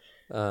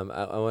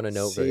 I want to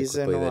note very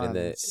Season quickly that in 1,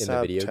 the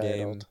video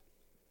game,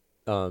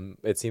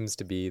 it seems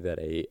to be that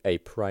a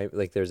prime,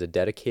 like, there's a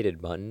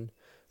dedicated button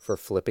for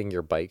flipping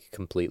your bike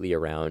completely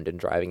around and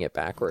driving it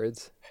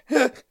backwards.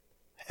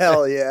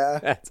 Hell yeah.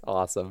 That's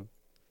awesome.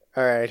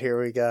 All right,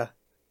 here we go.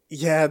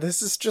 Yeah,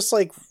 this is just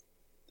like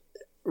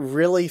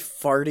really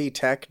farty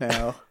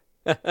techno.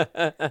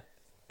 I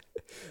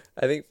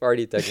think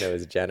farty techno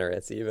is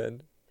generous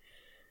even.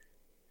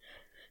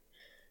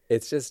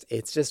 It's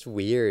just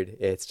weird.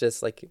 It's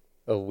just like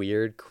a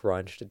weird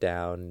crunched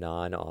down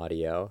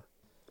non-audio.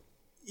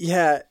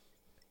 Yeah.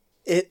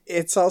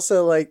 It's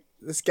also like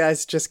this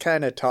guy's just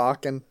kind of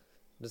talking.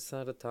 Just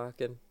sort of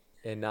talking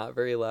and not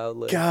very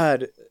loudly.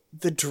 God,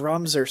 the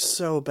drums are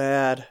so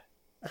bad.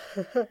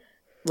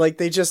 Like,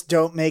 they just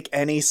don't make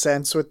any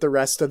sense with the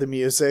rest of the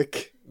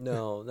music.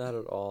 No, not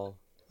at all.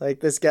 Like,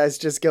 this guy's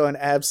just going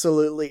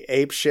absolutely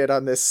apeshit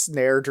on this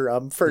snare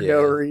drum for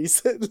no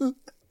reason.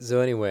 So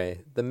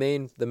anyway, the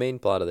main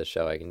plot of the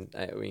show, I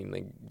mean,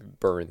 like,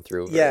 burn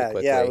through very Yeah,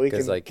 quickly, yeah, we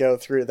because, can like, go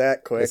through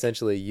that quick.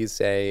 essentially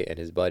Yusei and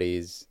his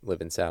buddies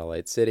live in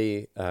Satellite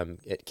City.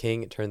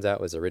 King, it turns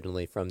out, was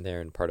originally from there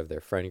and part of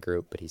their friend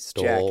group, but he Jack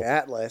stole.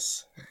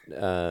 Atlas.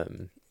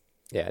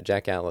 Yeah,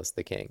 Jack Atlas,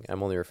 the king.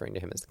 I'm only referring to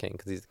him as the king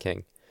because he's the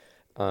king.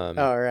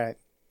 All right.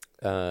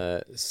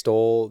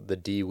 Stole the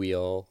D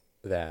wheel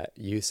that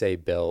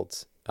Yusei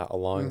built Mm-hmm.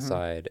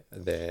 alongside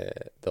the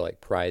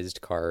like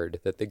prized card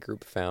that the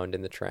group found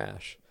in the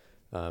trash,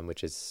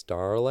 which is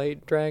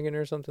Starlight Dragon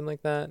or something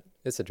like that.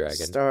 It's a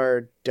dragon.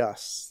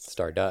 Stardust.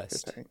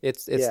 Stardust. Right.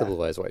 It's Yeah. the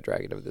Blue Eyes White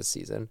Dragon of this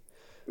season.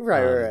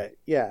 Right.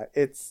 Yeah,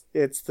 it's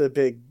the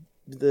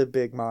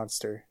big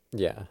monster.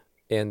 Yeah,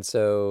 and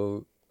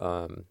so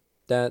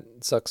that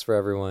sucks for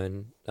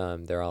everyone.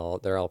 They're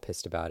all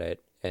pissed about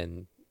it,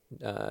 and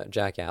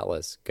Jack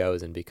Atlas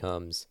goes and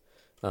becomes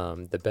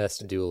the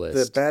best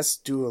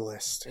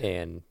duelist,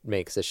 and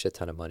makes a shit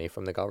ton of money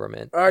from the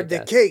government.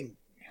 The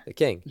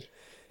king.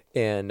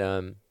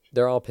 And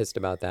they're all pissed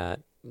about that.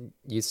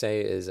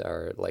 Yusei is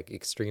our like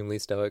extremely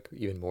stoic,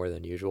 even more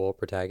than usual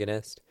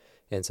protagonist,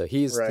 and so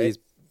he's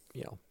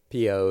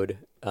PO'd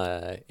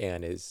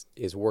and is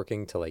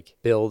working to like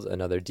build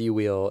another D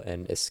wheel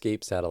and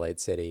escape Satellite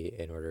City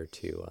in order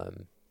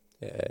to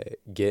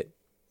get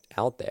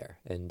out there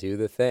and do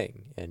the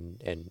thing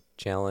and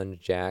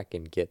challenge Jack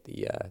and get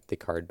the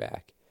card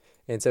back.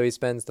 And so he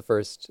spends the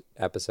first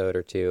episode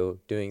or two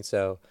doing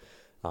so.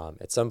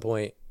 At some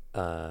point,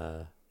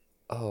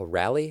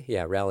 Rally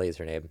is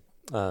her name.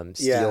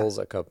 Steals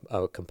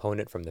a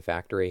component from the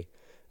factory.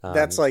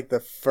 That's like the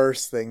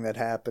first thing that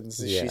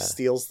happens is Yeah. she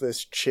steals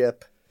this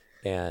chip.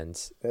 And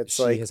It's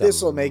she like, has a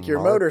this will make your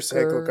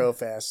motorcycle marker, go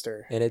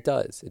faster. and it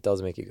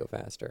does make you go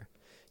faster.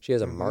 She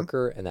has a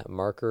marker, and that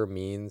marker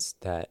means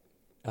that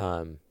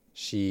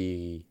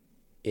she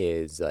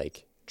is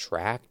like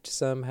tracked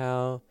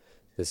somehow.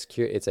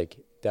 It's like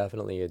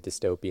definitely a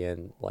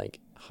dystopian, like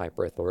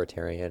hyper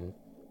authoritarian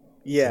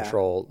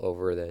control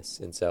over this.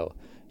 And so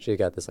she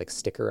got this like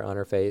sticker on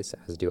her face,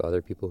 as do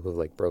other people who've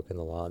like broken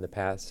the law in the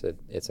past.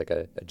 It's like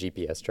a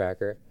GPS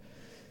tracker.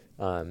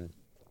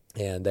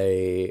 And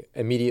they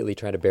immediately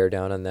try to bear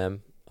down on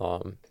them.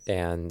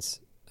 And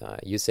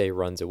Yusei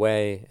runs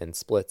away and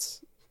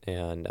splits,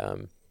 and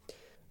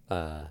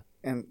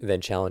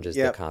then challenges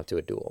the cop to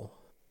a duel.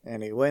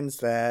 And he wins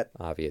that.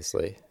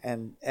 Obviously.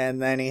 And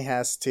then he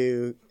has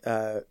to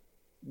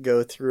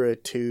go through a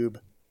tube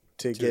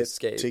to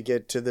escape.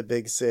 get to the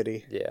big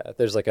city. Yeah,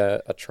 there's like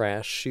a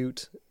trash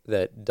chute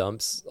that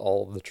dumps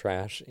all of the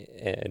trash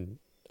and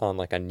on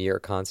like a near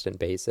constant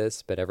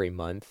basis, but every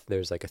month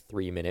there's like a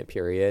 3-minute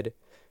period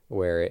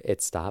where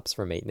it stops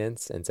for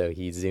maintenance, and so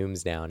he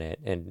zooms down it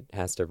and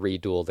has to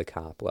reduel the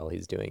cop while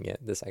he's doing it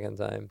the second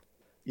time.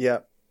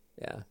 Yep.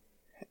 Yeah.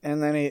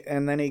 And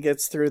then he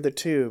gets through the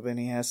tube and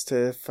he has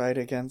to fight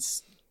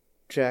against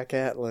Jack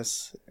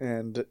Atlas.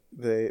 And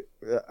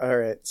all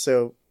right.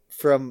 So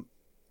from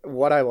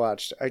what I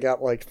watched, I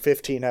got like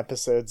 15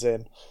 episodes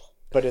in,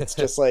 but it's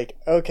just like,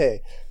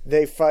 okay,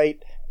 they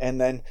fight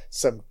and then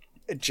some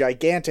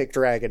gigantic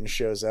dragon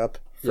shows up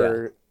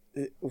for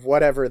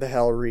whatever the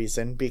hell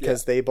reason,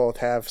 because they both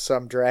have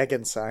some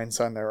dragon signs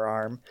on their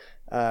arm.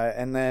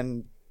 And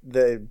then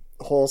the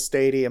whole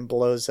stadium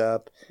blows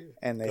up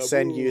and they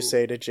send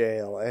Yusei to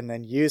jail, and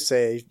then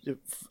Yusei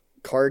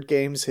card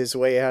games his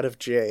way out of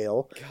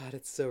jail. God,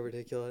 it's so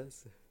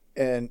ridiculous.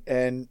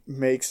 And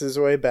makes his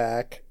way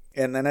back.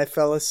 And then I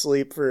fell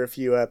asleep for a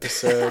few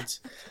episodes.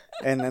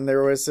 And then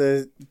there was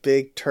a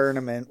big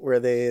tournament where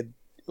they had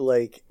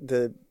like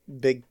the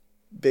big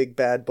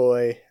bad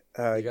boy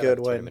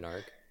Goodwin.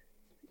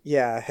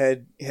 Yeah,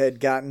 had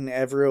gotten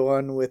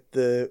everyone with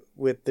the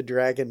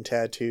dragon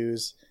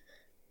tattoos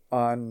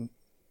on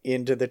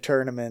into the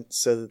tournament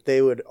so that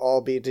they would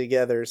all be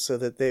together, so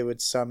that they would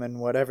summon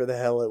whatever the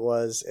hell it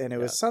was. And it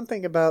was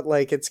something about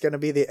like it's going to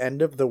be the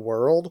end of the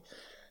world.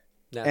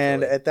 Naturally.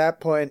 And at that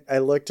point I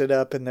looked it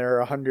up and there are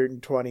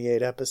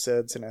 128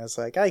 episodes and I was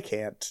like, I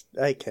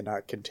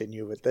cannot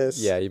continue with this.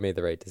 Yeah, you made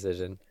the right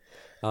decision.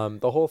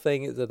 The whole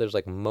thing is that there's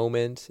like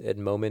Moment, and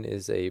Moment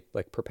is a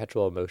like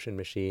perpetual motion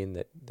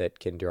machine that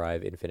can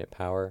derive infinite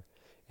power,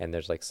 and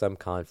there's like some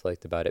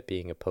conflict about it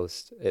being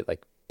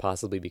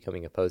possibly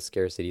becoming a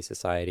post-scarcity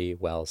society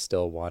while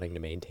still wanting to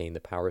maintain the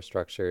power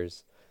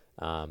structures.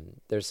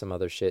 There's some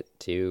other shit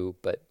too,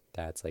 but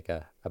that's like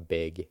a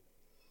big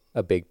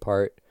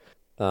part.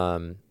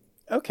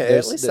 Okay,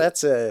 at least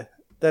that's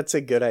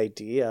a good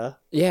idea.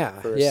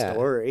 For a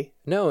story.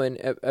 No,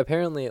 and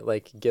apparently it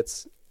like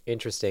gets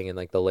interesting, and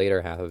like the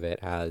later half of it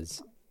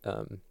has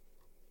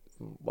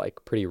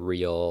like pretty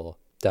real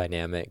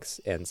dynamics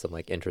and some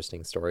like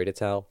interesting story to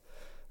tell.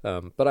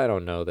 But I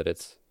don't know that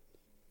it's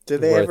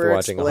Did they worth ever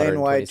watching explain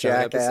why 127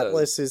 Jack episodes.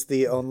 Atlas is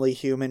the only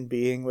human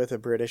being with a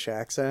British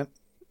accent?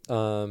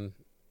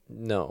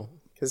 No.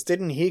 Because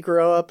didn't he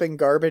grow up in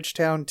Garbage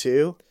Town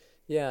too?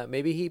 Yeah,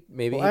 maybe he put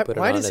it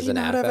why on does as he an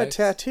not affect. have a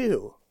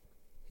tattoo?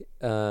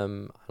 I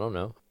don't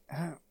know.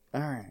 Oh,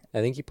 all right.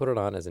 I think he put it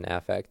on as an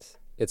affect.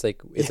 It's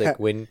like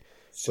when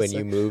when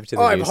you move to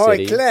the I'm new high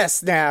city.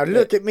 class now.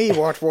 Look at me,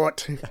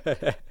 what?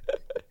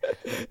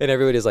 And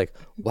everybody's like,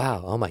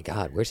 wow, oh my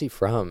God, where's he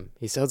from?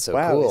 He sounds so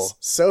Wow, cool. he's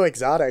so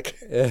exotic.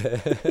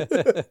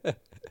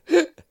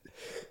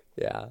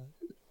 Yeah.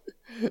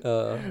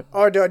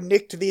 I done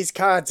nicked these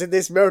cards in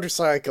this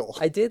motorcycle.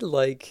 I did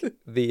like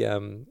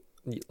the,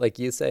 like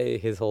you say,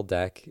 his whole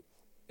deck,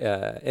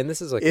 and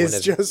this is like Is one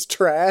of just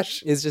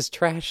trash. is just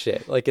trash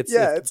shit. Like it's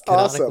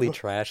canonically awesome.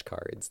 trash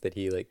cards that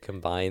he like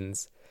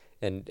combines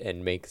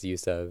and makes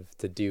use of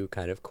to do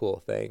kind of cool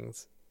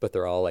things. But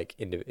they're all like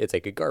it's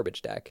like a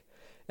garbage deck,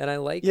 and I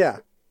like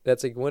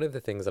that's like one of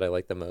the things that I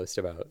like the most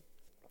about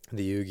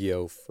the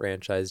Yu-Gi-Oh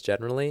franchise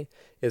generally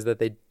is that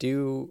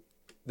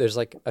there's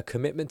like a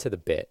commitment to the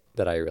bit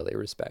that I really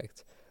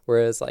respect.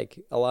 Whereas like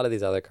a lot of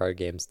these other card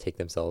games take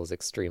themselves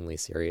extremely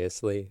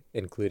seriously,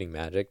 including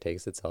Magic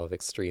takes itself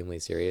extremely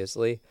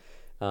seriously.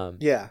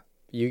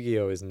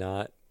 Yu-Gi-Oh is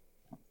not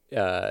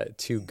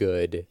too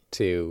good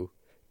to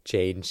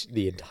change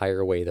the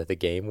entire way that the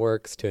game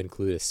works to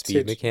include a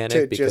speed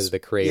mechanic because the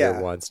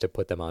creator wants to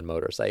put them on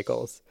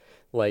motorcycles.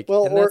 Like,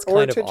 well, and that's or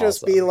kind to of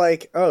just awesome. be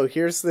like, oh,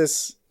 here's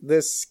this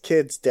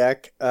kid's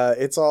deck.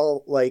 It's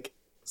all like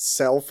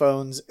cell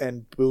phones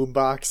and boom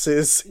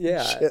boxes,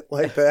 shit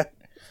like that.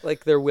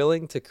 Like they're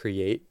willing to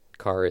create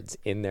cards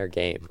in their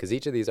game because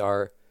each of these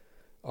are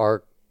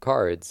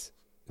cards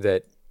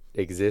that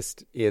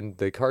exist in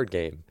the card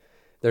game.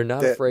 They're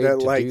not afraid to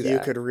like do that. You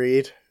could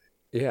read.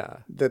 Yeah.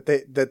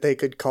 That they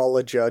could call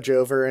a judge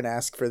over and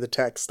ask for the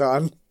text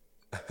on.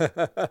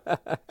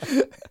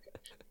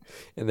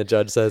 And the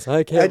judge says,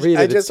 I can't read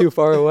it, it's too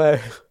far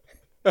away.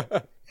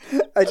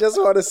 I just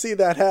want to see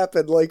that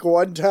happen like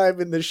one time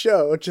in the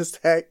show. Just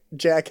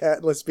Jack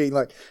Atlas being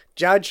like,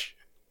 Judge.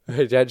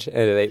 Judge, and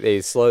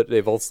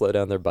they both slow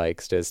down their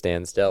bikes to a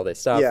standstill. They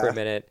stop for a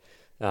minute.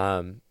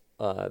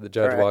 The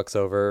judge walks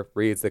over,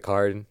 reads the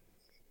card,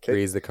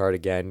 reads the card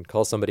again,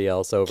 calls somebody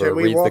else over, can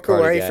we reads walk the card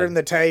away again. from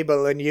the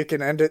table and you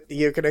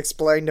can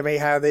explain to me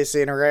how this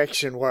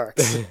interaction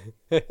works?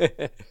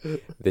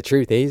 The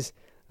truth is,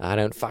 I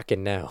don't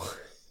fucking know.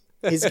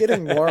 He's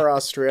getting more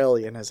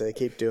Australian as I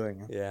keep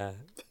doing it. Yeah,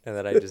 and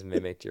then I just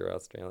mimicked your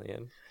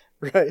Australian.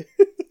 Right.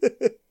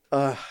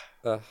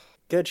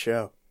 Good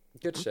show.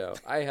 Good show.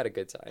 I had a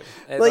good time.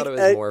 I thought it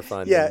was more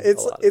fun. Yeah, than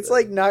it's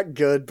like not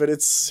good, but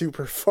it's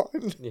super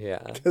fun.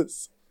 Yeah,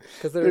 because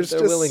they're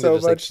willing to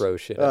just like throw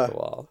shit at the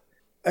wall.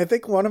 I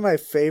think one of my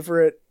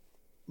favorite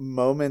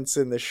moments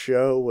in the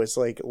show was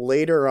like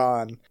later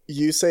on.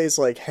 Yusei's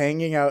like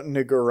hanging out in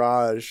a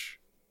garage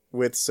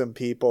with some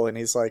people, and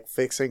he's like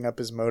fixing up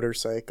his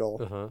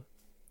motorcycle.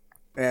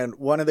 And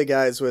one of the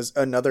guys was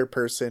another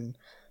person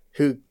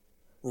who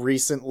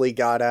recently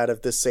got out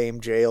of the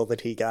same jail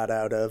that he got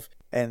out of,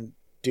 and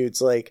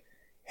dude's like,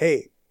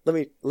 hey, let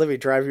me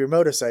drive your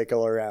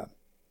motorcycle around.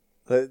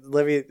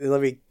 Let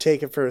me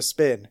take it for a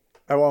spin.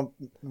 I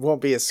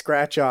won't be a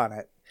scratch on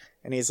it.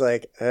 And he's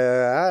like,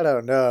 I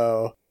don't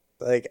know.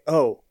 Like,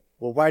 oh,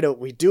 well, why don't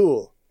we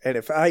duel? And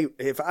if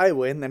I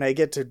win, then I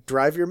get to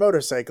drive your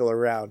motorcycle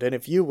around. And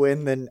if you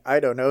win, then I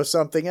don't know,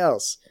 something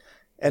else.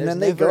 And then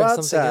they go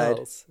outside.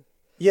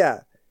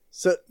 Yeah.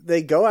 So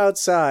they go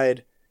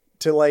outside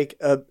to like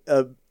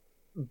a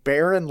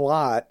barren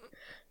lot.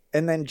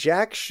 And then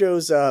Jack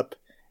shows up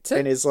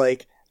and is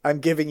like, I'm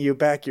giving you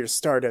back your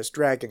Stardust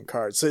Dragon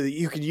card so that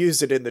you can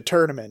use it in the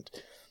tournament.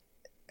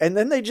 And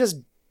then they just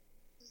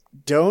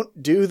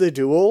don't do the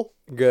duel.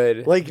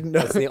 Good. Like, no,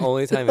 that's the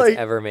only time like, it's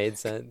ever made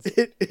sense.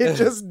 It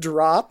just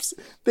drops.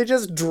 They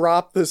just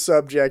drop the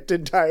subject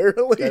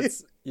entirely.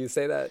 You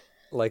say that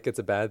like it's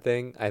a bad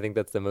thing. I think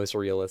that's the most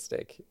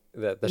realistic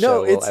that the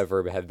show will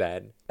ever have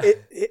been.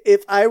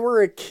 If I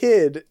were a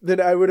kid, then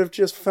I would have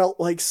just felt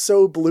like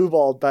so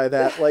blueballed by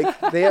that. Like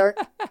they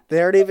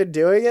aren't even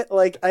doing it.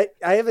 Like I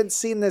haven't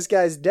seen this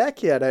guy's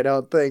deck yet. I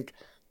don't think.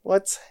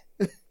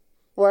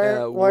 Why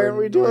aren't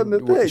we doing the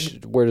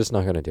thing? We're just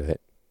not gonna do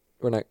it.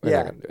 We're not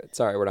gonna do it.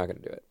 Sorry, we're not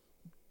gonna do it.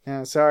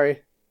 Yeah,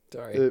 sorry.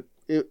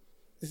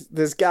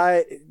 This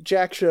guy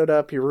Jack showed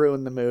up. He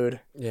ruined the mood.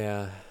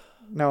 Yeah.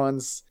 No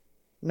one's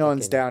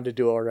down to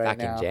duel right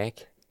now.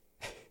 Jack.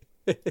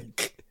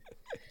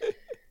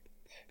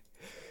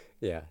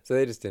 Yeah. So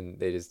they just didn't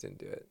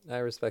do it. I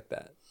respect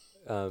that.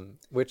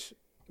 Which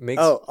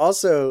makes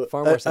also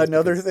far more sense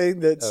another thing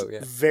that's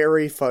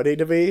very funny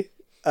to me.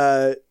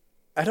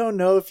 I don't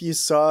know if you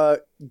saw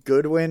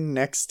Goodwin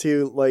next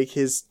to like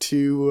his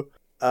two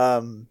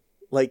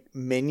like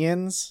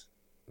minions.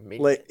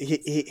 Like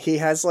he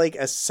has like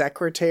a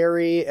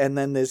secretary and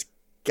then this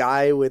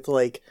guy with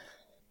like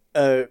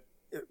a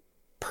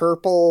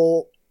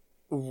purple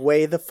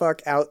way the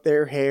fuck out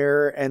there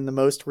hair and the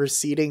most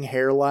receding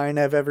hairline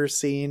I've ever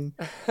seen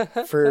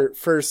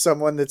for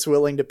someone that's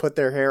willing to put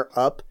their hair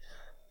up.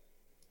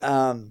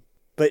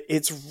 But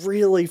it's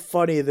really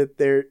funny that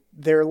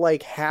they're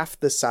like half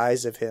the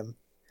size of him.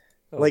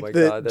 Oh like my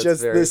God, that's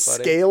just very the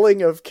funny.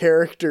 Scaling of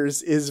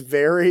characters is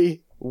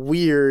very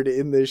weird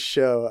in this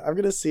show. I'm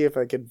gonna see if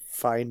I can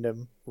find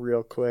him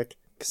real quick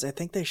because I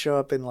think they show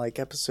up in like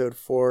episode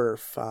 4 or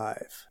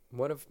 5.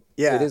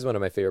 It is one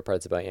of my favorite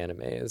parts about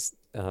anime is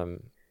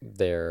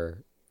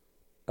their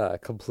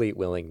complete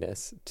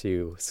willingness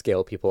to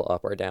scale people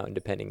up or down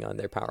depending on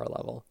their power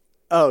level.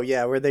 Oh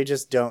yeah, where they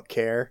just don't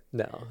care.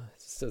 No, it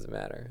just doesn't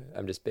matter.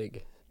 I'm just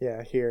big.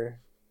 Yeah, here.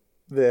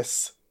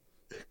 This.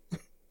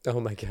 Oh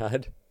my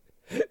god.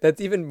 That's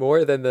even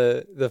more than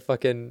the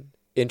fucking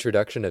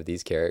introduction of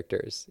these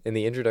characters. In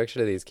the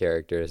introduction of these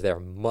characters, they're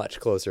much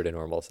closer to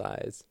normal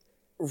size.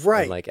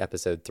 Right. In like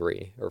episode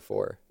 3 or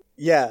 4.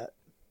 Yeah.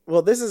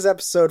 Well, this is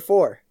episode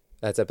 4.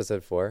 That's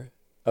episode 4?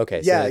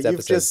 Okay, yeah, so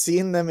you've just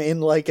seen them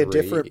in like a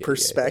different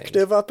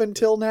perspective up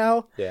until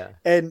now. Yeah.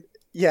 And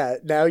yeah,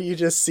 now you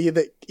just see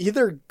that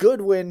either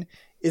Goodwin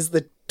is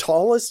the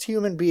tallest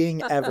human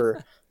being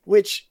ever,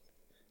 which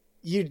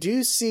you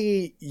do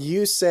see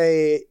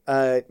Yusei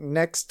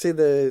next to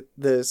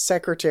the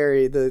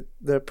secretary,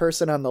 the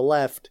person on the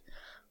left,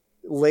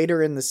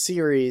 later in the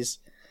series,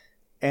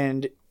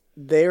 and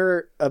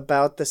they're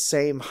about the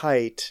same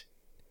height.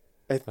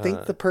 I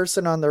think the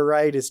person on the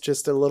right is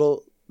just a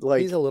little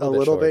he's a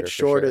little bit bit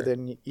shorter sure.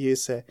 than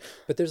Yusei.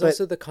 But there's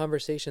also the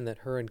conversation that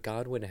her and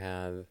Godwin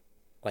have,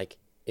 like,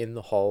 in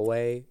the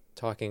hallway,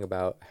 talking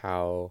about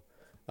how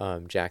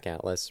Jack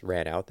Atlas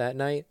ran out that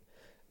night.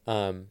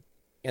 And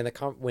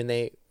when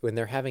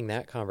they're having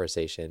that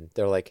conversation,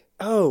 they're like,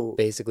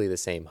 basically the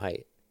same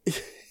height.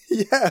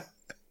 Yeah.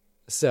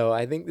 So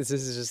I think this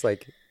is just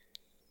like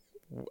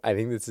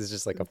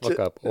a fuck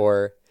up,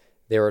 or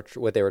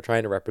what they were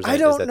trying to represent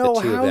is that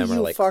the two of them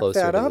are like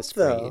closer to the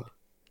screen. Though.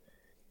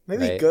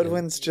 Maybe right?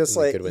 Goodwin's just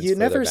like, you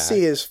never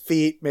see his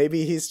feet.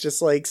 Maybe he's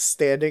just like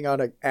standing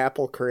on an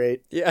apple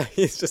crate. Yeah,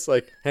 he's just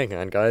like, hang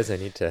on, guys, I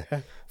need to,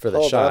 for the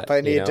Hold shot. Up,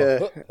 I need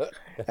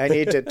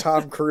to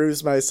Tom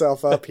Cruise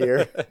myself up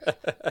here.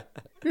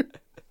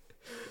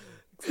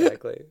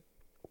 Exactly.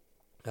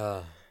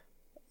 Good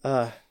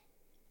times.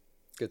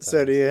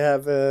 So do you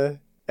have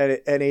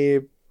any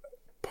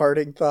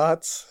parting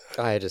thoughts?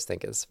 I just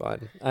think it's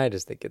fun. I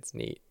just think it's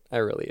neat. I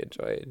really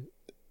enjoyed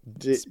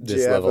this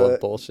level of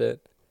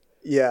bullshit.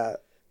 Yeah.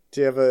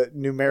 Do you have a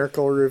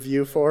numerical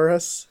review for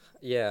us?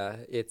 Yeah,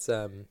 it's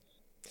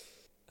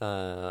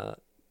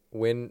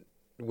when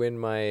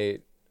my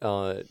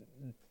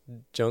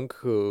junk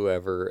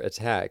whoever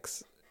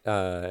attacks,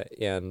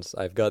 and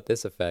I've got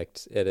this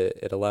effect,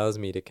 it allows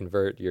me to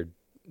convert your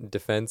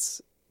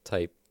defense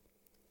type,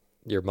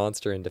 your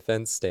monster in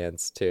defense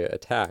stance to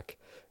attack,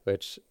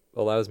 which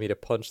allows me to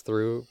punch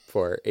through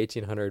for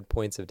 1,800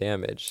 points of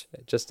damage,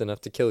 just enough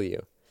to kill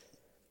you.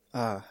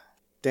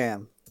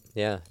 Damn.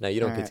 Yeah, now you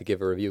don't get to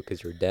give a review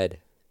because you're dead.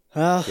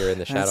 Well, you're in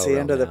the shadow realm. That's the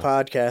end of the now.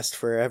 podcast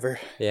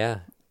forever. Yeah.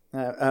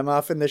 I'm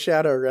off in the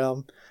shadow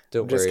realm.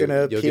 I'm just going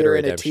to appear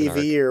in a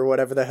TV or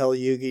whatever the hell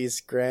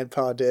Yugi's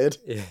grandpa did.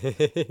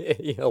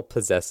 He'll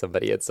possess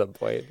somebody at some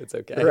point. It's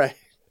okay. Right.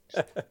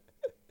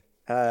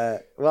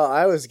 Well,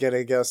 I was going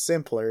to go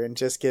simpler and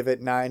just give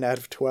it 9 out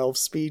of 12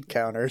 speed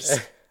counters.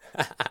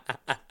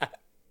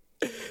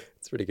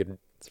 It's pretty good.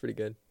 It's pretty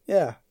good.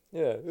 Yeah.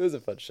 Yeah, it was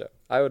a fun show.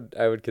 I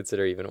would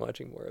consider even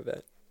watching more of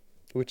it,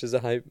 which is a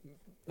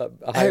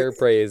higher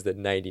praise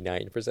than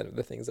 99% of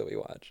the things that we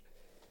watch.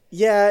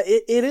 Yeah,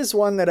 it is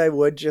one that I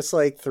would just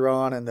like throw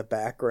on in the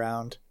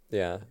background.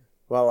 Yeah.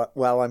 While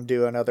I'm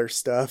doing other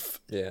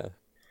stuff. Yeah.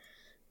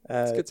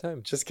 It's a good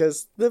time. Just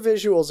because the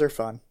visuals are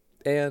fun.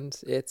 And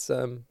it's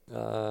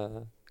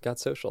got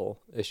social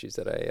issues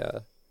that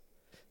I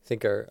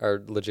think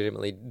are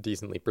legitimately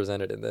decently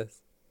presented in this.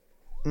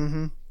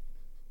 Mm-hmm.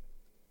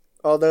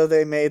 Although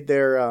they made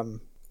their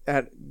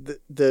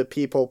the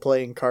people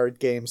playing card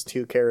games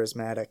too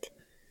charismatic.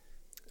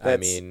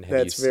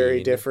 That's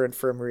very different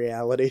from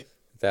reality.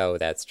 Oh,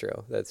 that's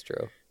true. That's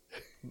true.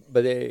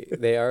 But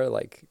they are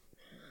like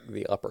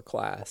the upper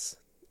class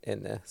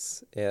in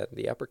this, and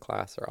the upper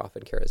class are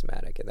often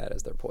charismatic, and that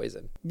is their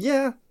poison.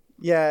 Yeah,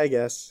 I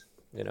guess.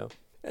 You know.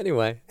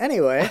 Anyway,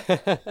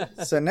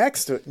 so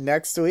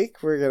next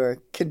week we're gonna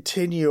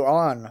continue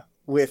on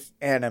with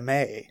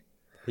anime.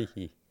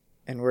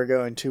 And we're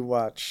going to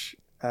watch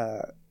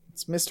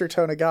it's Mr.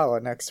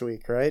 Tonegawa next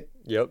week, right?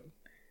 Yep.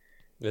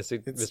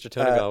 Mr.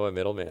 Tonegawa,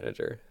 Middle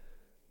Manager.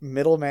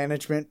 Middle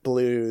Management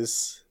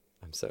Blues.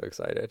 I'm so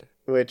excited.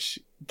 Which,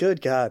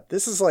 good God,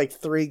 this is like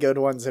 3 good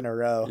ones in a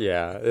row.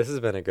 Yeah, this has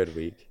been a good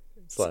week.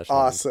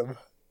 Awesome.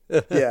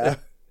 Yeah.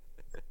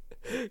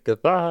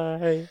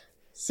 Goodbye.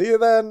 See you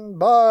then.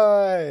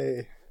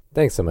 Bye.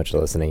 Thanks so much for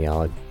listening,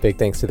 y'all. Big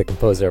thanks to the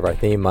composer of our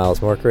theme, Miles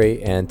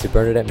Morkery, and to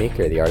Bernadette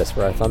Meeker, the artist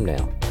for our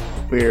thumbnail.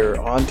 We're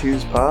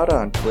OnTwosPod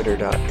on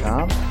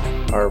Twitter.com.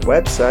 Our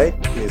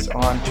website is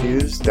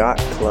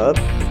ontwos.club.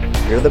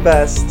 You're the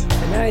best.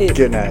 Good night.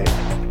 Good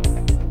night.